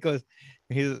 no, it goes,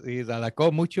 he's a la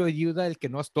co mucho ayuda el que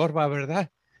no estorba, ¿verdad?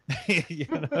 you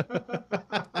know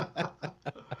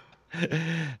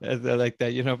and they're like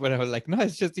that, but I was like, no,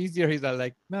 it's just easier. He's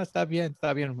like, no, está bien,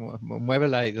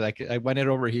 muévela, like I want it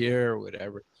over here or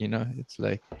whatever, it's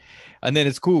like, and then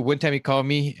it's cool. One time he called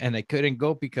me and I couldn't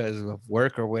go because of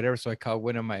work or whatever, so I called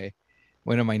one of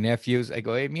my nephews. I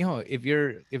go, hey, mijo, if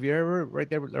you're ever right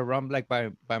there around like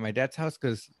by my dad's house,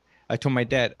 because I told my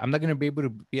dad I'm not gonna be able to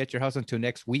be at your house until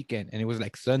next weekend, and it was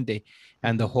like Sunday,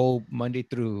 and the whole Monday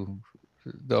through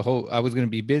I was gonna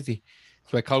be busy.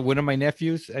 So I called one of my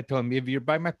nephews. I told him, if you're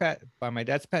by my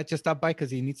dad's pad, just stop by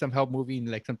because he needs some help moving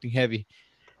like something heavy.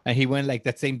 And he went like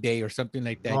that same day or something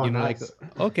like that. Oh, Like, nice.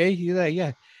 okay, he's like,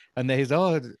 yeah. And then he's,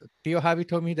 oh, Tio Javi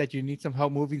told me that you need some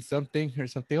help moving something or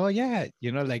something. Oh yeah,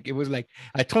 like it was like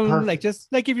I told him like Perfect. just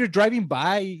like if you're driving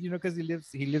by, because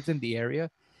he lives in the area,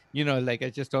 like I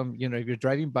just told him, if you're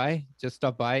driving by, just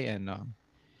stop by and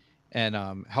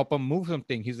help him move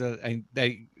something. He's I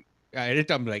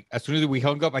did. I'm like, as soon as we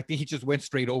hung up, I think he just went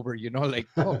straight over. Like,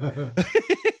 oh,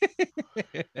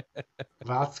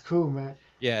 That's cool, man.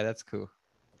 yeah, that's cool.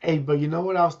 Hey, but you know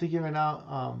what I was thinking right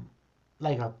now?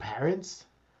 Like our parents,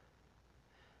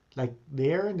 like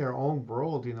they're in their own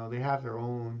world. They have their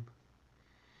own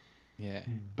Yeah,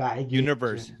 baggage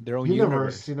universe, and their own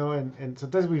universe. universe. And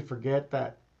sometimes we forget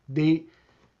that they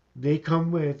they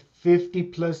come with 50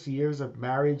 plus years of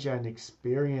marriage and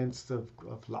experience of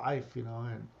life.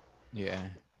 Yeah.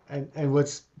 And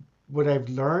what I've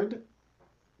learned,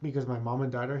 because my mom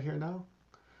and dad are here now.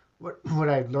 What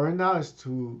I've learned now is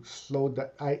to slow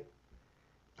down.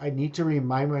 I need to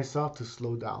remind myself to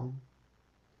slow down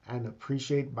and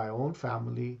appreciate my own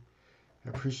family,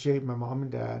 appreciate my mom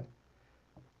and dad,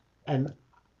 and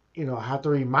I have to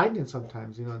remind them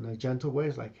sometimes, in a gentle way.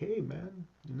 It's like, hey, man,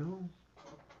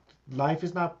 life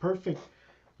is not perfect,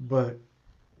 but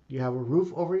you have a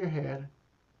roof over your head,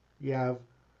 you have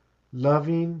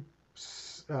loving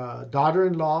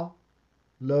daughter-in-law,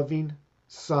 loving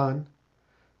son,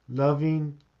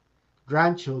 loving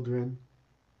grandchildren.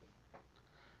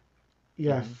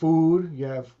 You have Hmm. food, you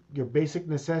have your basic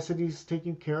necessities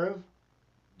taken care of.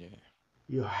 Yeah.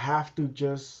 You have to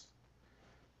just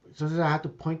sometimes I have to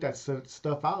point that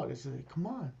stuff out. It's like, come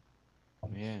on,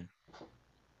 Yeah.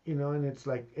 and it's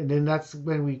like, and then that's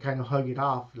when we kind of hug it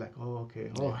off, like, oh,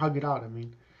 okay, oh, Yeah. hug it out. I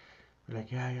mean, we're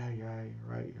like, yeah, yeah, yeah, you're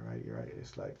right, you're right, you're right.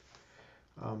 It's like,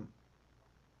 um,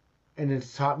 and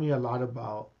it's taught me a lot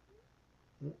about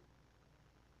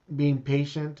being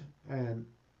patient and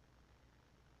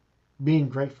being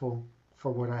grateful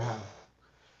for what I have,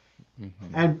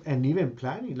 Hmm. and even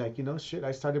planning. Like, shit,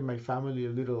 I started my family a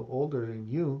little older than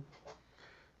you,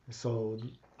 so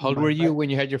How old my were you when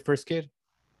you had your first kid?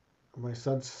 my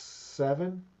son's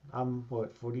 7. I'm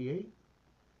what, 48,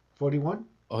 41.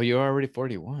 Oh, you're already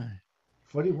 41.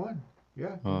 41.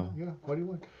 Yeah, Oh, yeah,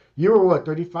 41. You were what,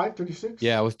 35, 36?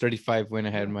 yeah. I was 35 when I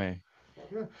had Yeah, my.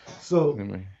 yeah. So,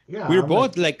 when my- yeah, We were I'm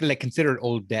like, both like considered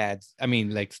old dads. I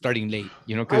mean, like starting late,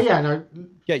 oh, because yeah, no,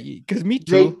 yeah, because me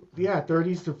too. late, yeah,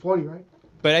 30s to 40, right?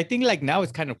 But I think like now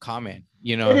it's kind of common,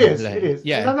 It like is. And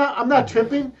yeah, I'm not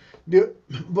tripping,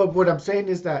 but what I'm saying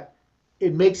is that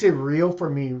it makes it real for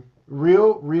me,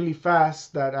 real, really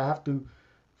fast that I have to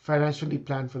financially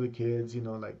plan for the kids,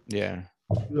 like yeah,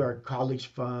 do our college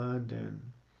fund and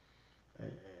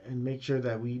make sure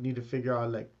that we need to figure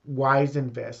out like wise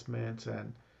investments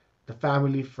and the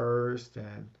family first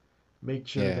and make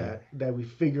sure yeah. that we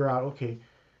figure out, okay,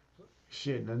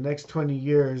 shit, in the next 20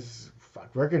 years, fuck,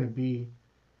 we're gonna be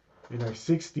in our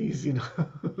 60s,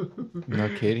 No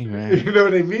kidding, man. you know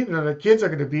what I mean, and our kids are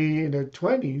gonna be in their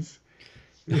 20s.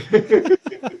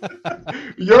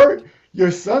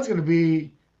 your son's gonna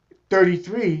be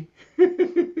 33.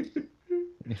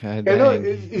 I know, Dang.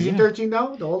 is he Yeah, 13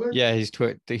 now, the older? yeah.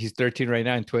 He's 13 right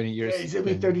now in 20 Yeah, years. he's gonna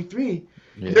be Then 33,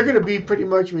 and they're yeah, gonna be pretty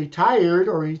much retired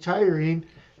or retiring,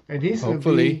 and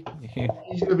hopefully.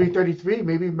 he's gonna be 33,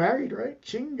 maybe married, right?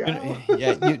 Chinga.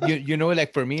 Yeah,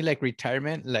 like for me, like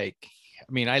retirement, like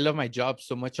I mean, I love my job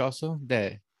so much also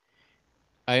that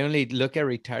I only look at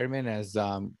retirement as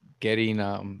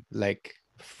getting like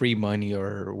free money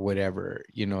or whatever,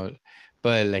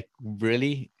 but like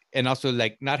really, and also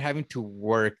like not having to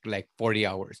work like 40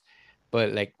 hours.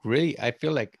 But like really, I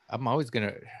feel like I'm always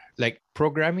gonna like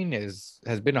programming has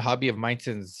been a hobby of mine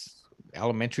since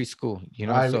elementary school,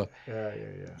 I so yeah,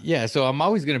 yeah, yeah. yeah, so I'm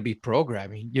always gonna be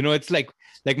programming. It's like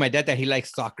my dad, that he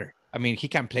likes soccer. I mean, he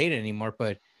can't play it anymore,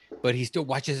 but he still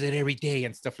watches it every day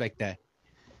and stuff like that.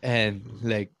 And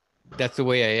like that's the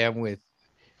way I am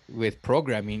with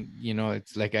programming.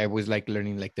 It's like I was like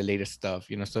learning like the latest stuff.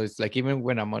 So it's like even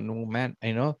when I'm a new man,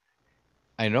 I know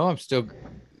I'm still,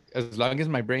 as long as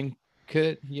my brain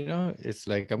could, it's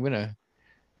like I'm a,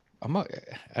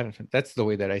 I don't know, that's the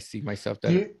way that I see myself.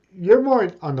 That You're more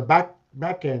on the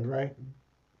back end, right?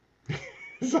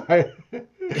 Sorry,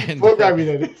 and programming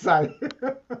that inside.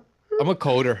 I'm a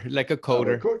coder, like a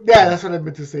coder. Yeah, that's what I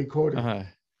meant to say, coder. Uh-huh.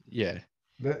 Yeah.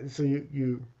 So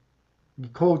you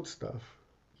code stuff.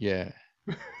 Yeah.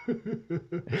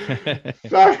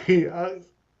 Sorry,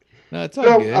 No, it's all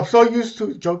no, I'm good. so used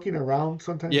to joking around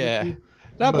sometimes with Yeah. you,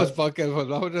 That was but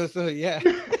fucking so yeah.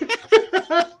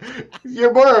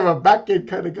 you're more of a back end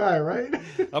kind of guy, right?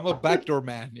 I'm a backdoor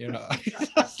man.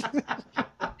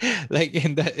 Like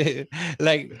in the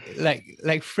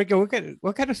like freaking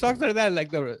what kind of songs are that? Like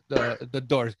the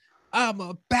Doors. I'm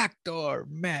a backdoor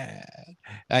man.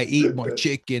 I eat more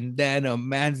chicken than a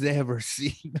man's ever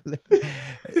seen.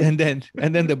 and then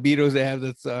the Beatles, they have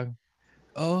that song.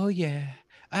 Oh yeah,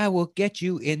 I will get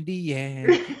you in the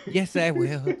end. Yes, I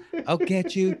will. I'll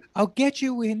get you. I'll get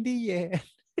you in the end.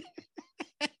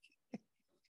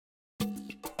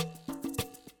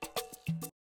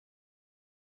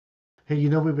 Hey,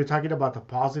 we've been talking about the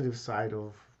positive side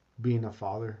of being a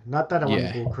father. Not that I want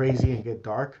to Yeah. go crazy and get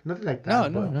dark, nothing like No,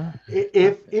 that. no, But no.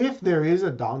 if there is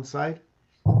a downside,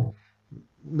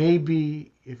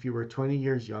 maybe if you were 20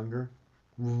 years younger,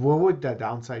 what would that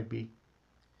downside be?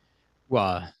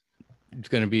 Well, it's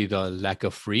gonna be the lack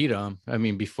of freedom. I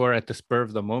mean, before, at the spur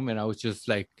of the moment, I was just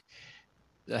uh,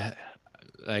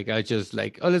 like I just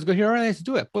like, oh, let's go here, all right, let's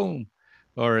do it, boom.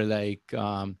 Or like,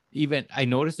 even I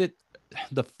noticed it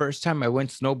the first time I went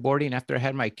snowboarding after I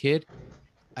had my kid.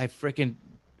 I freaking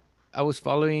I was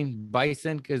following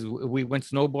Bison because we went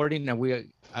snowboarding, and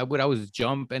I would always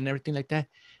jump and everything like that.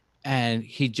 And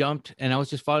he jumped, and I was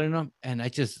just following him, and I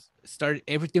just started,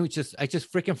 everything was just, I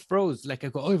just freaking froze. Like I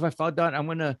go, oh, if I fall down, I'm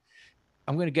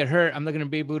gonna get hurt. I'm not gonna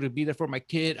be able to be there for my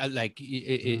kid. Like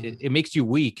it makes you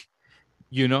weak,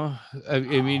 you know. I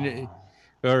mean,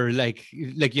 or like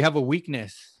you have a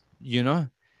weakness,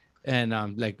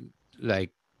 and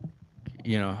like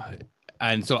you know,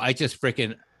 and so I just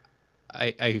freaking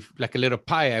I like a little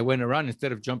pie. I went around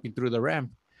instead of jumping through the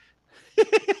ramp.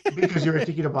 Because you were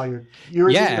thinking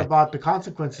Yeah, about the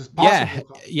consequences, yeah,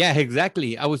 possible yeah, consequences.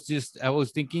 exactly. I was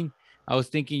thinking,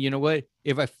 you know what,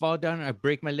 if I fall down, I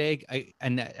break my leg.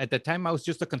 And at the time I was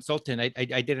just a consultant.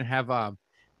 I didn't have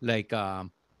like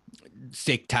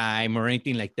sick time or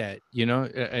anything like that.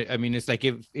 I mean, it's like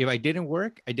if I didn't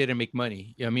work, I didn't make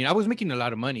money. I mean, I was making a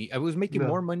lot of money. I was making No.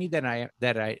 more money than I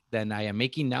am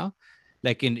making now.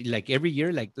 Like in like every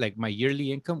year, like my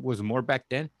yearly income was more back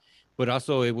then, but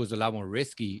also it was a lot more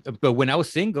risky. But when I was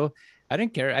single, I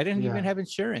didn't care. I didn't even Yeah. have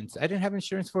insurance. I didn't have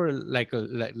insurance for like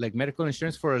medical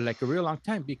insurance for like a real long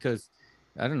time, because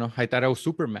I don't know. I thought I was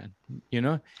Superman, you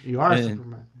know, You are and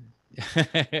Superman.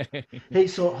 Hey,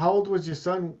 so how old was your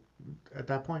son at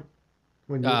that point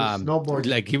when you were snowboarding?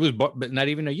 like he was born, but not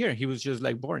even a year. He was just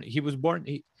like born. He was born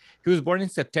in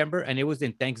September, and it was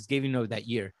in Thanksgiving of that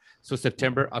year. So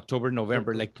September, October,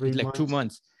 November, So like 3 months. 2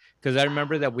 months. Because I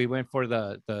remember that we went for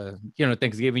the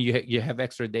Thanksgiving. You have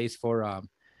extra days for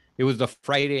it was the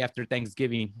Friday after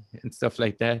Thanksgiving and stuff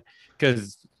like that.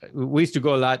 Because we used to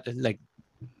go a lot, like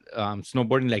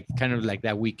snowboarding, like kind of like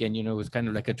that weekend. It was kind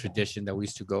of like a tradition that we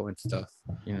used to go and stuff.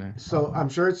 So I'm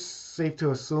sure it's safe to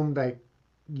assume that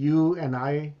you and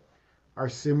I are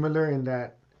similar in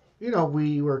that,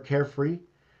 we were carefree,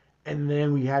 and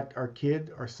then we had our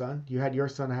kid, our son. You had your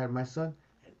son, I had my son.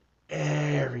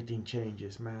 Everything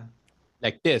changes, man.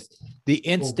 Like this, the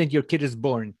Boom. instant your kid is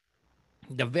born,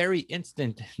 the very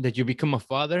instant that you become a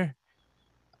father,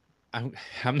 I'm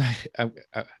I'm not I'm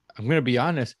gonna be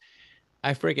honest.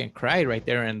 I freaking cried right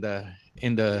there in the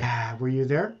Yeah, were you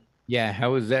there? yeah, I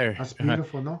was there. That's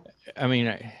beautiful, no? I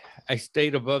mean, I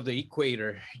stayed above the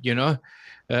equator.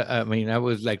 I mean, I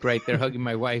was like right there hugging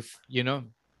my wife.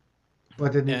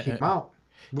 But then Uh, it came out.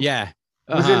 yeah.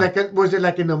 Was it Uh-huh.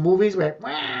 like in the movies where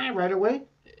 "Wah," right away?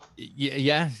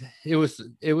 Yeah, it was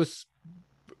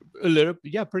a little,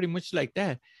 yeah, pretty much like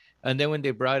that. And then when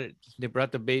they brought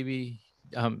the baby,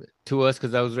 to us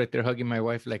because I was right there hugging my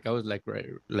wife, like I was like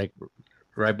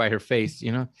right by her face,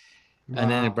 you know. And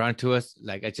then it Wow. brought to us,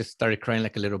 like I just started crying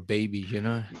like a little baby, you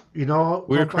know. You know,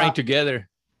 We were crying compa, together.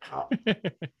 uh,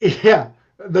 yeah,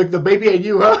 the baby and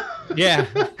you, huh? Yeah.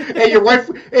 Hey, your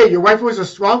wife was a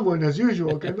strong one as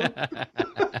usual, okay, no?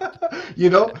 You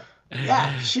know,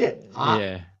 yeah, shit.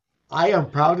 Yeah. I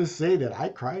am proud to say that I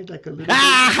cried like a little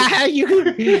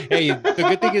baby. Hey, the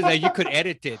good thing is that you could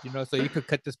edit it, you know, so you could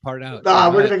cut this part out, you Nah,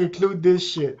 we're know. gonna include this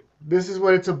shit. This is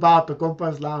what it's about, the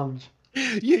Compas Lounge.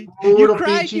 You Puro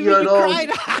cried, pinche you mean you llorón.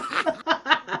 cried?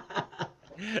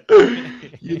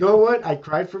 You know what? I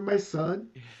cried for my son,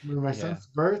 for my Yeah. son's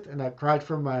birth, and I cried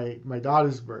for my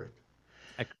daughter's birth.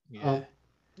 Yeah.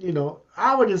 Um,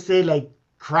 I wouldn't say like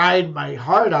cried my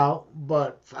heart out,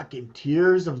 but fucking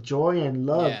tears of joy and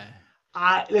love. Yeah.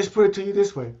 I Let's put it to you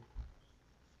this way.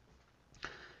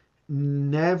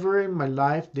 Never in my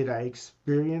life did I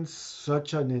experience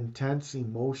such an intense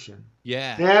emotion.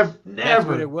 Yeah. Never, That's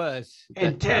what it never was.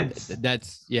 intense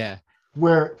That's yeah.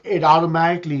 where it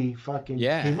automatically fucking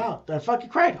Yeah. came out. I fucking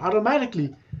cried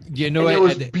automatically, You know and it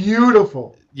what? was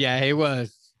beautiful. Yeah, it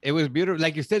was. It was beautiful.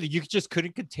 Like you said, you just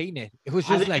couldn't contain it. It was I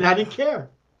just didn't, like, I didn't care.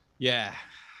 yeah.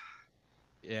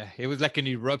 Yeah. It was like an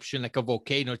eruption, like a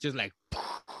volcano, just like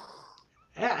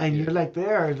Yeah, and yeah. you're like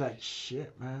there, like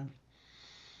shit, man.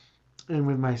 And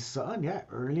with my son, yeah,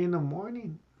 early in the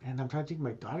morning, and I'm trying to take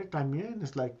my daughter time in.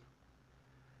 It's like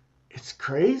it's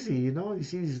crazy, you know. You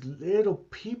see these little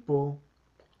people,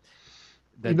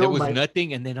 That there was my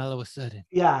nothing, and then all of a sudden.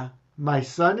 yeah, my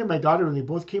son and my daughter when they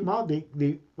both came out, they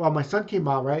well, my son came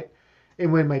out right,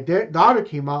 and when my daughter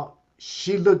came out,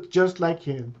 she looked just like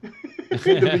him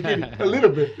in the beginning, a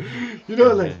little bit,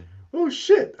 like oh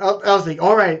shit. I was like,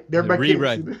 all right, they're The my kids,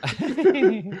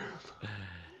 rerun.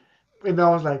 and I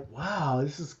was like, wow,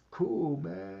 this is cool,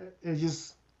 man. It's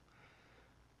just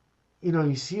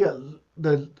you see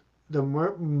the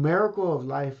miracle of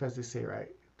life, as they say, right?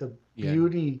 The Yeah.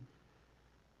 beauty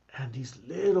and these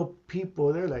little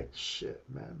people, they're like shit,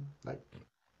 man. Like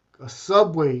a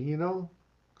Subway,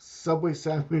 Subway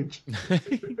sandwich.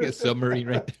 A submarine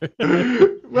right there.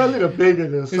 Well, a little bigger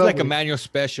than a It's like a Subway. manual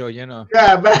special, you know.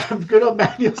 Yeah, man, good old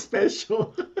manual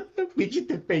special. Pinche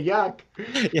Tepeyac.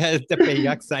 Yeah, it's the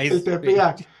payak El size.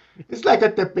 Tepeyac. It's like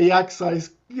a Tepeyac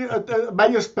size, a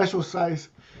manual special size.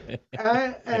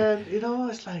 And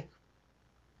it's like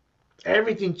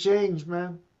everything changed,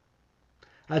 man.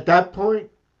 At that point,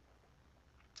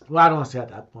 well, I don't want to say at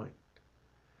that point.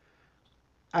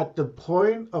 At the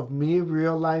point of me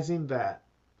realizing that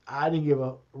I didn't give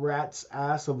a rat's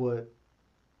ass of what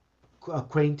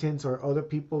acquaintance or other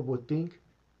people would think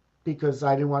because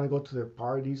I didn't want to go to their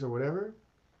parties or whatever.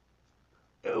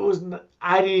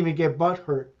 I didn't even get butt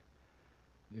hurt.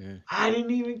 Yeah. I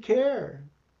didn't even care.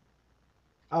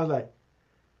 I was like,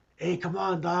 hey, come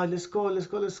on, dog, let's go, let's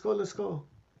go, let's go, let's go.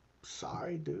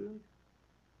 Sorry, dude.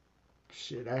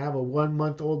 Shit, I have a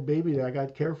 1-month-old baby that I got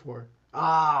to care for.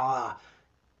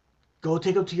 Go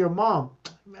take him to your mom.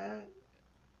 Man.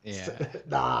 Yeah.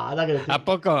 Nah, I'm not going to ¿A take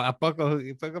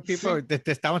poco people te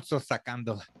estaban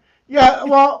sacando? Yeah,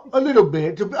 well, a little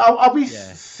bit. I'll be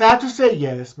Yeah. sad to say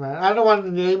yes, man. I don't want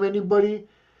to name anybody.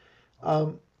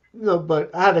 But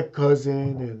I had a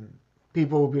cousin and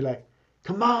people would be like,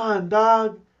 come on,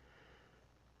 dog.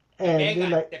 And they're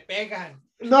like, Te pegan.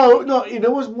 no,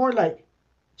 it was more like,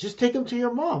 just take him to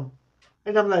your mom.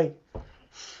 And I'm like,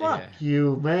 fuck Yeah.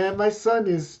 you, man. My son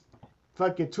is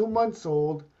fucking 2 months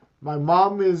old. My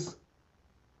mom is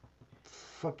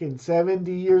fucking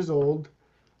 70 years old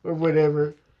or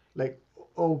whatever. Like,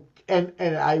 oh, and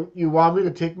you want me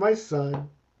to take my son,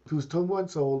 who's 2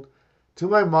 months old, to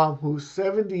my mom, who's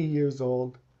 70 years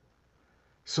old,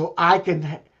 so I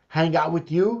can hang out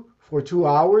with you for 2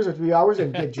 hours or 3 hours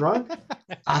and get drunk?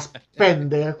 As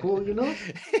pendejo,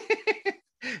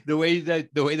 The way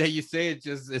that you say it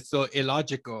just it's so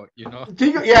illogical, you know.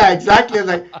 Yeah, exactly.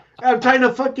 I'm trying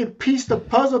to fucking piece the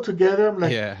puzzle together. I'm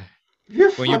like, Yeah.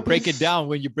 you're When you break it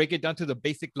fucking down to the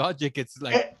basic logic, it's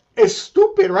like it's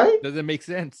stupid, right? doesn't make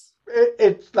sense.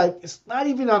 It's like it's not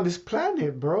even on this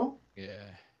planet, bro. Yeah.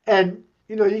 And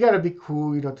you gotta be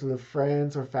cool, to the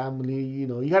friends or family.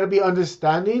 You gotta be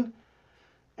understanding.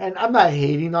 And I'm not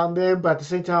hating on them, but at the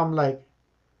same time, I'm like,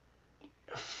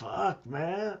 fuck,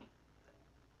 man.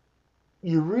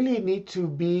 You really need to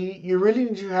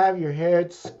have your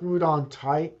head screwed on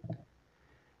tight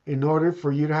in order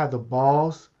for you to have the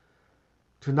balls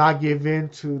to not give in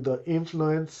to the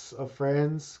influence of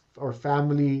friends or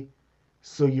family,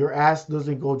 so your ass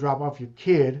doesn't go drop off your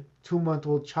kid,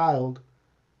 2-month-old child,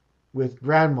 with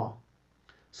grandma.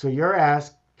 So your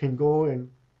ass can go and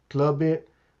club it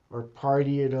or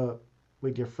party it up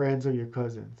with your friends or your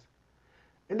cousins.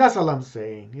 And that's all I'm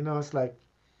saying. You know, it's like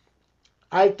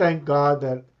I thank God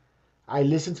that I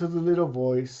listen to the little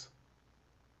voice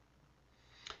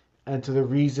and to the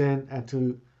reason and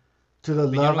to the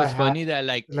But you love know, I it's have. funny that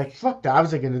Like fuck that, I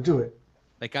wasn't gonna do it.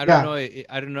 I don't Yeah. know,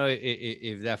 I don't know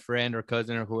if that friend or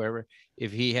cousin or whoever,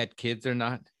 if he had kids or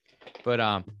not. But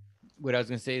what I was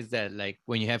gonna say is that like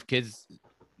when you have kids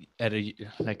at a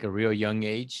like a real young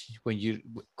age, when you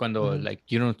cuando Mhm. like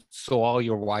you don't sow all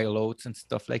your wild oats and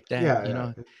stuff like that, Yeah, you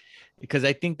know, yeah, because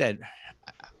I think that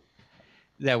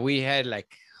we had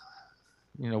like,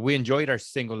 you know, we enjoyed our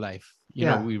single life. You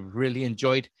know, yeah, we really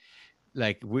enjoyed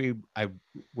like we I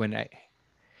when I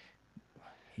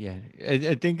yeah,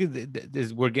 I think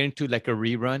this, we're getting to like a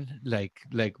rerun, like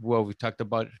what we talked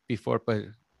about before, but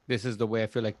this is the way I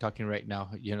feel like talking right now,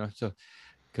 you know. So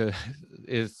because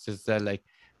it's just that like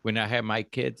when I had my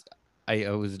kids, I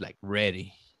was like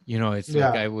ready, you know. It's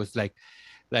like yeah. I was like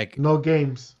No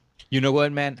games. you know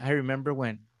what, man? I remember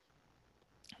when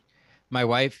my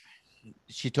wife,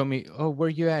 she told me, "Oh, where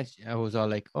you at?" I was all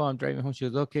like, "Oh, I'm driving home." She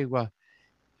was okay, well,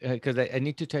 because I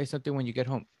need to tell you something when you get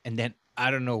home. And then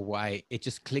I don't know why it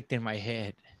just clicked in my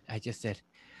head. I just said,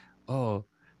 "Oh,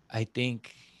 I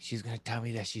think she's gonna tell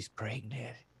me that she's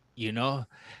pregnant." You know,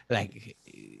 like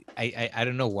I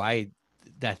don't know why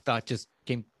that thought just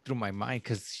came through my mind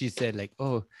because she said like,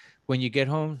 "Oh, when you get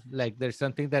home, like there's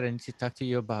something that I need to talk to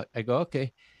you about." I go,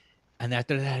 "Okay," and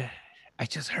after that, I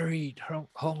just hurried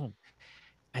home,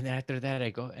 and then after that, I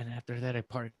go, and after that, I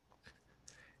park.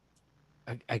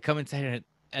 I come inside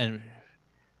and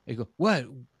I go, "What?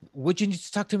 What you need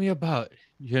to talk to me about?"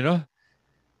 You know,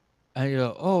 I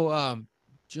go, "Oh,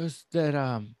 just that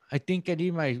I think I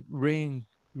need my ring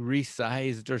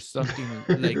resized or something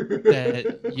like that,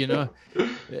 you know."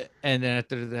 And then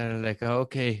after that, I'm like, "Oh,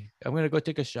 okay, I'm gonna go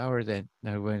take a shower." Then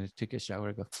I went to take a shower.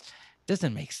 I go,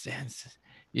 doesn't make sense,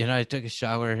 you know. I took a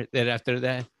shower. Then after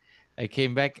that, I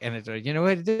came back and I thought, you know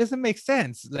what? It doesn't make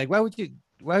sense. Like, why would you?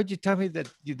 Why would you tell me that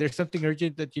there's something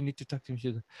urgent that you need to talk to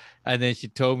me? And then she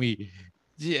told me,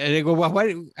 and I go, well,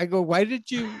 why? I go, why did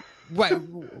you?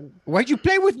 Why'd you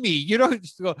play with me? You know,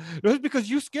 just go, no, it's because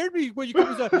you scared me when you come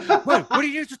inside. What do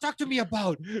you need to talk to me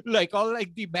about? Like all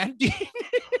like demanding.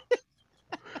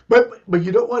 But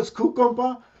you know what's cool,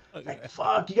 compa? Like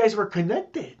fuck, you guys were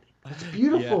connected. That's Yeah.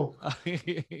 beautiful.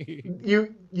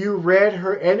 You read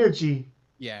her energy.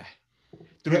 Yeah.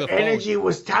 Through Her the phone. energy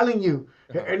was telling you.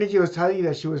 Her Uh-huh. energy was telling you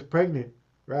that she was pregnant,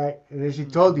 right? And then she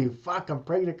told Mhm. you, "Fuck, I'm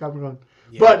pregnant, Cameron."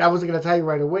 Yeah. But I wasn't gonna tell you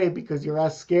right away because your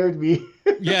ass scared me.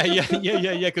 Yeah.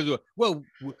 Because well,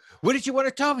 what did you want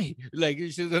to tell me? Like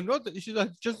she's like, no, she's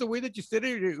like, just the way that you said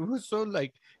it. It was so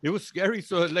like it was scary.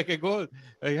 So like I go,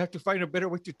 I have to find a better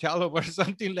way to tell them or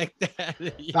something like that.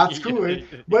 That's cool. Eh?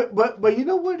 But you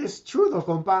know what? It's true though,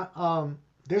 compa.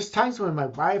 There's times when my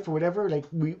wife or whatever, like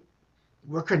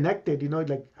we're connected. You know,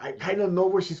 like I kind of know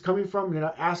where she's coming from, and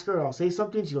I ask her, I'll say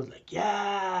something. She goes like,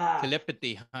 "Yeah,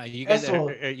 Telepathy, huh? You guys eso."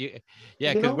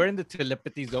 yeah, You because we're know? in the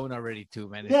telepathy zone already too,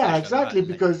 man. It's Yeah, like a lot, exactly. like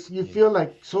Because you yeah, feel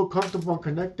like so comfortable and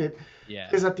connected. yeah,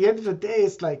 Because at the end of the day,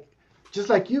 it's like just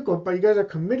like you, compa. You guys are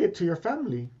committed to your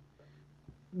family.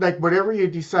 Like whatever you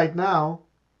decide now,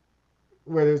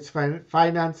 whether it's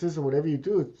finances or whatever you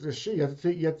do, it's just shit.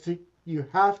 You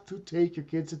have to take your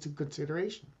kids into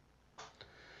consideration.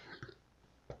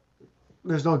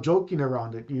 There's no joking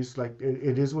around it. It's like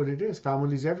it is what it is.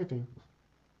 Family's everything.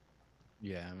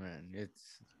 yeah, man.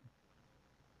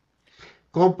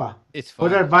 Compa, It's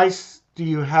what fun. advice do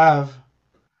you have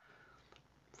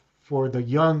for the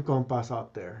young compas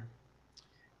out there?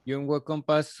 Yung work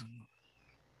compass,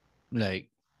 like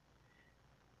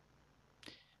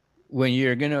when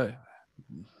you're gonna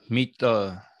meet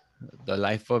the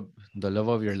love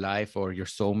of your life or your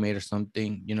soulmate or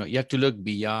something, you know, you have to look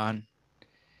beyond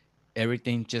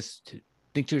everything. Just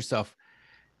think to yourself.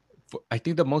 I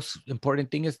think the most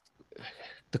important thing is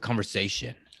the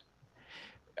conversation.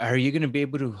 Are you going to be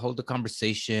able to hold the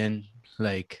conversation?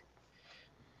 Like,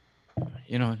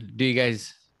 you know, do you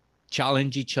guys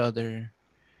challenge each other?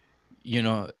 You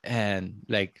know, and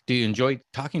like, do you enjoy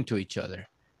talking to each other?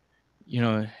 You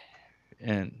know,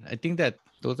 and I think that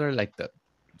those are like the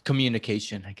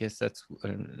communication. I guess that's,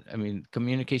 I mean,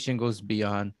 communication goes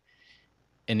beyond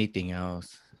anything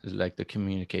else. It's like the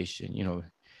communication, you know,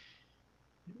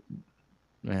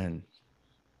 and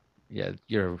yeah,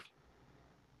 your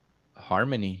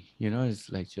harmony, you know, is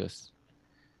like just,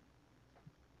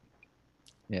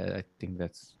 yeah, I think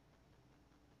that's,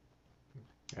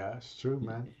 Yeah, it's true,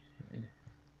 man.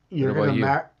 what You're about gonna you?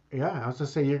 marry. Yeah, I was gonna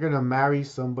say you're gonna marry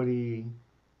somebody.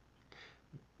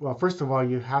 Well, first of all,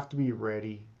 you have to be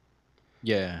ready.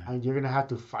 Yeah. and you're gonna have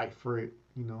to fight for it,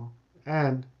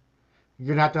 and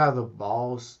you're gonna have the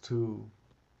balls to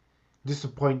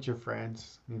disappoint your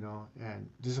friends, and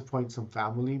disappoint some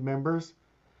family members,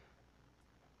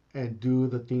 and do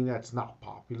the thing that's not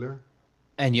popular.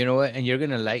 And you know what? And you're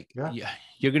gonna Yeah,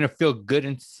 you're gonna feel good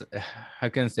and how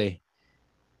can I say,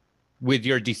 with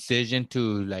your decision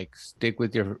to like stick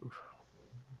with your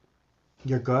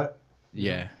your gut.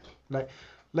 yeah. Like,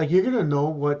 you're gonna know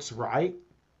what's right,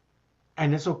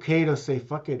 and it's okay to say,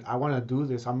 "Fuck it, I want to do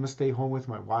this. I'm gonna stay home with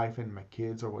my wife and my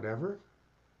kids or whatever,"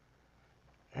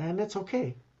 and it's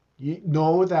okay. You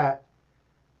know that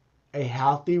a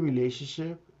healthy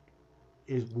relationship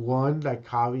is one, like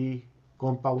Javi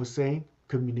Compa was saying,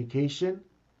 communication,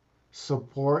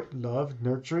 support, love,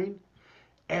 nurturing.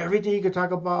 Everything you can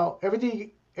talk about,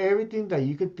 everything that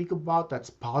you can think about that's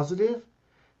positive,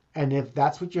 and if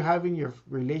that's what you have in your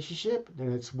relationship,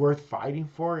 then it's worth fighting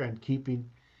for and keeping.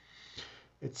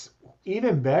 It's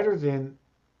even better than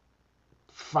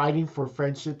fighting for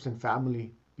friendships and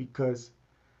family, because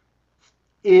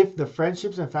if the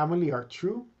friendships and family are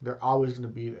true, they're always going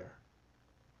to be there.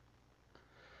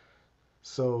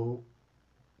 So,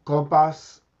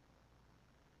 compas,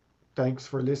 thanks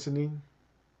for listening.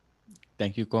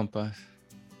 Thank you, compas.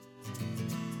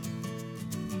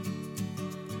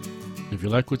 If you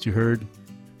like what you heard,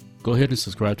 go ahead and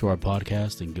subscribe to our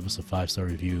podcast and give us a 5-star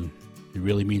review. It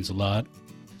really means a lot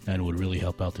and would really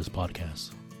help out this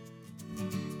podcast.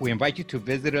 We invite you to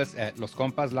visit us at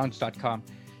loscompaslounge.com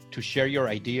to share your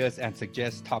ideas and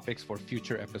suggest topics for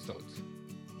future episodes.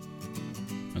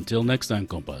 Until next time,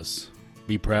 compas,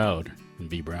 be proud and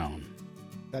be brown.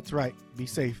 That's right. Be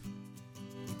safe.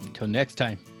 Till next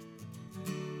time.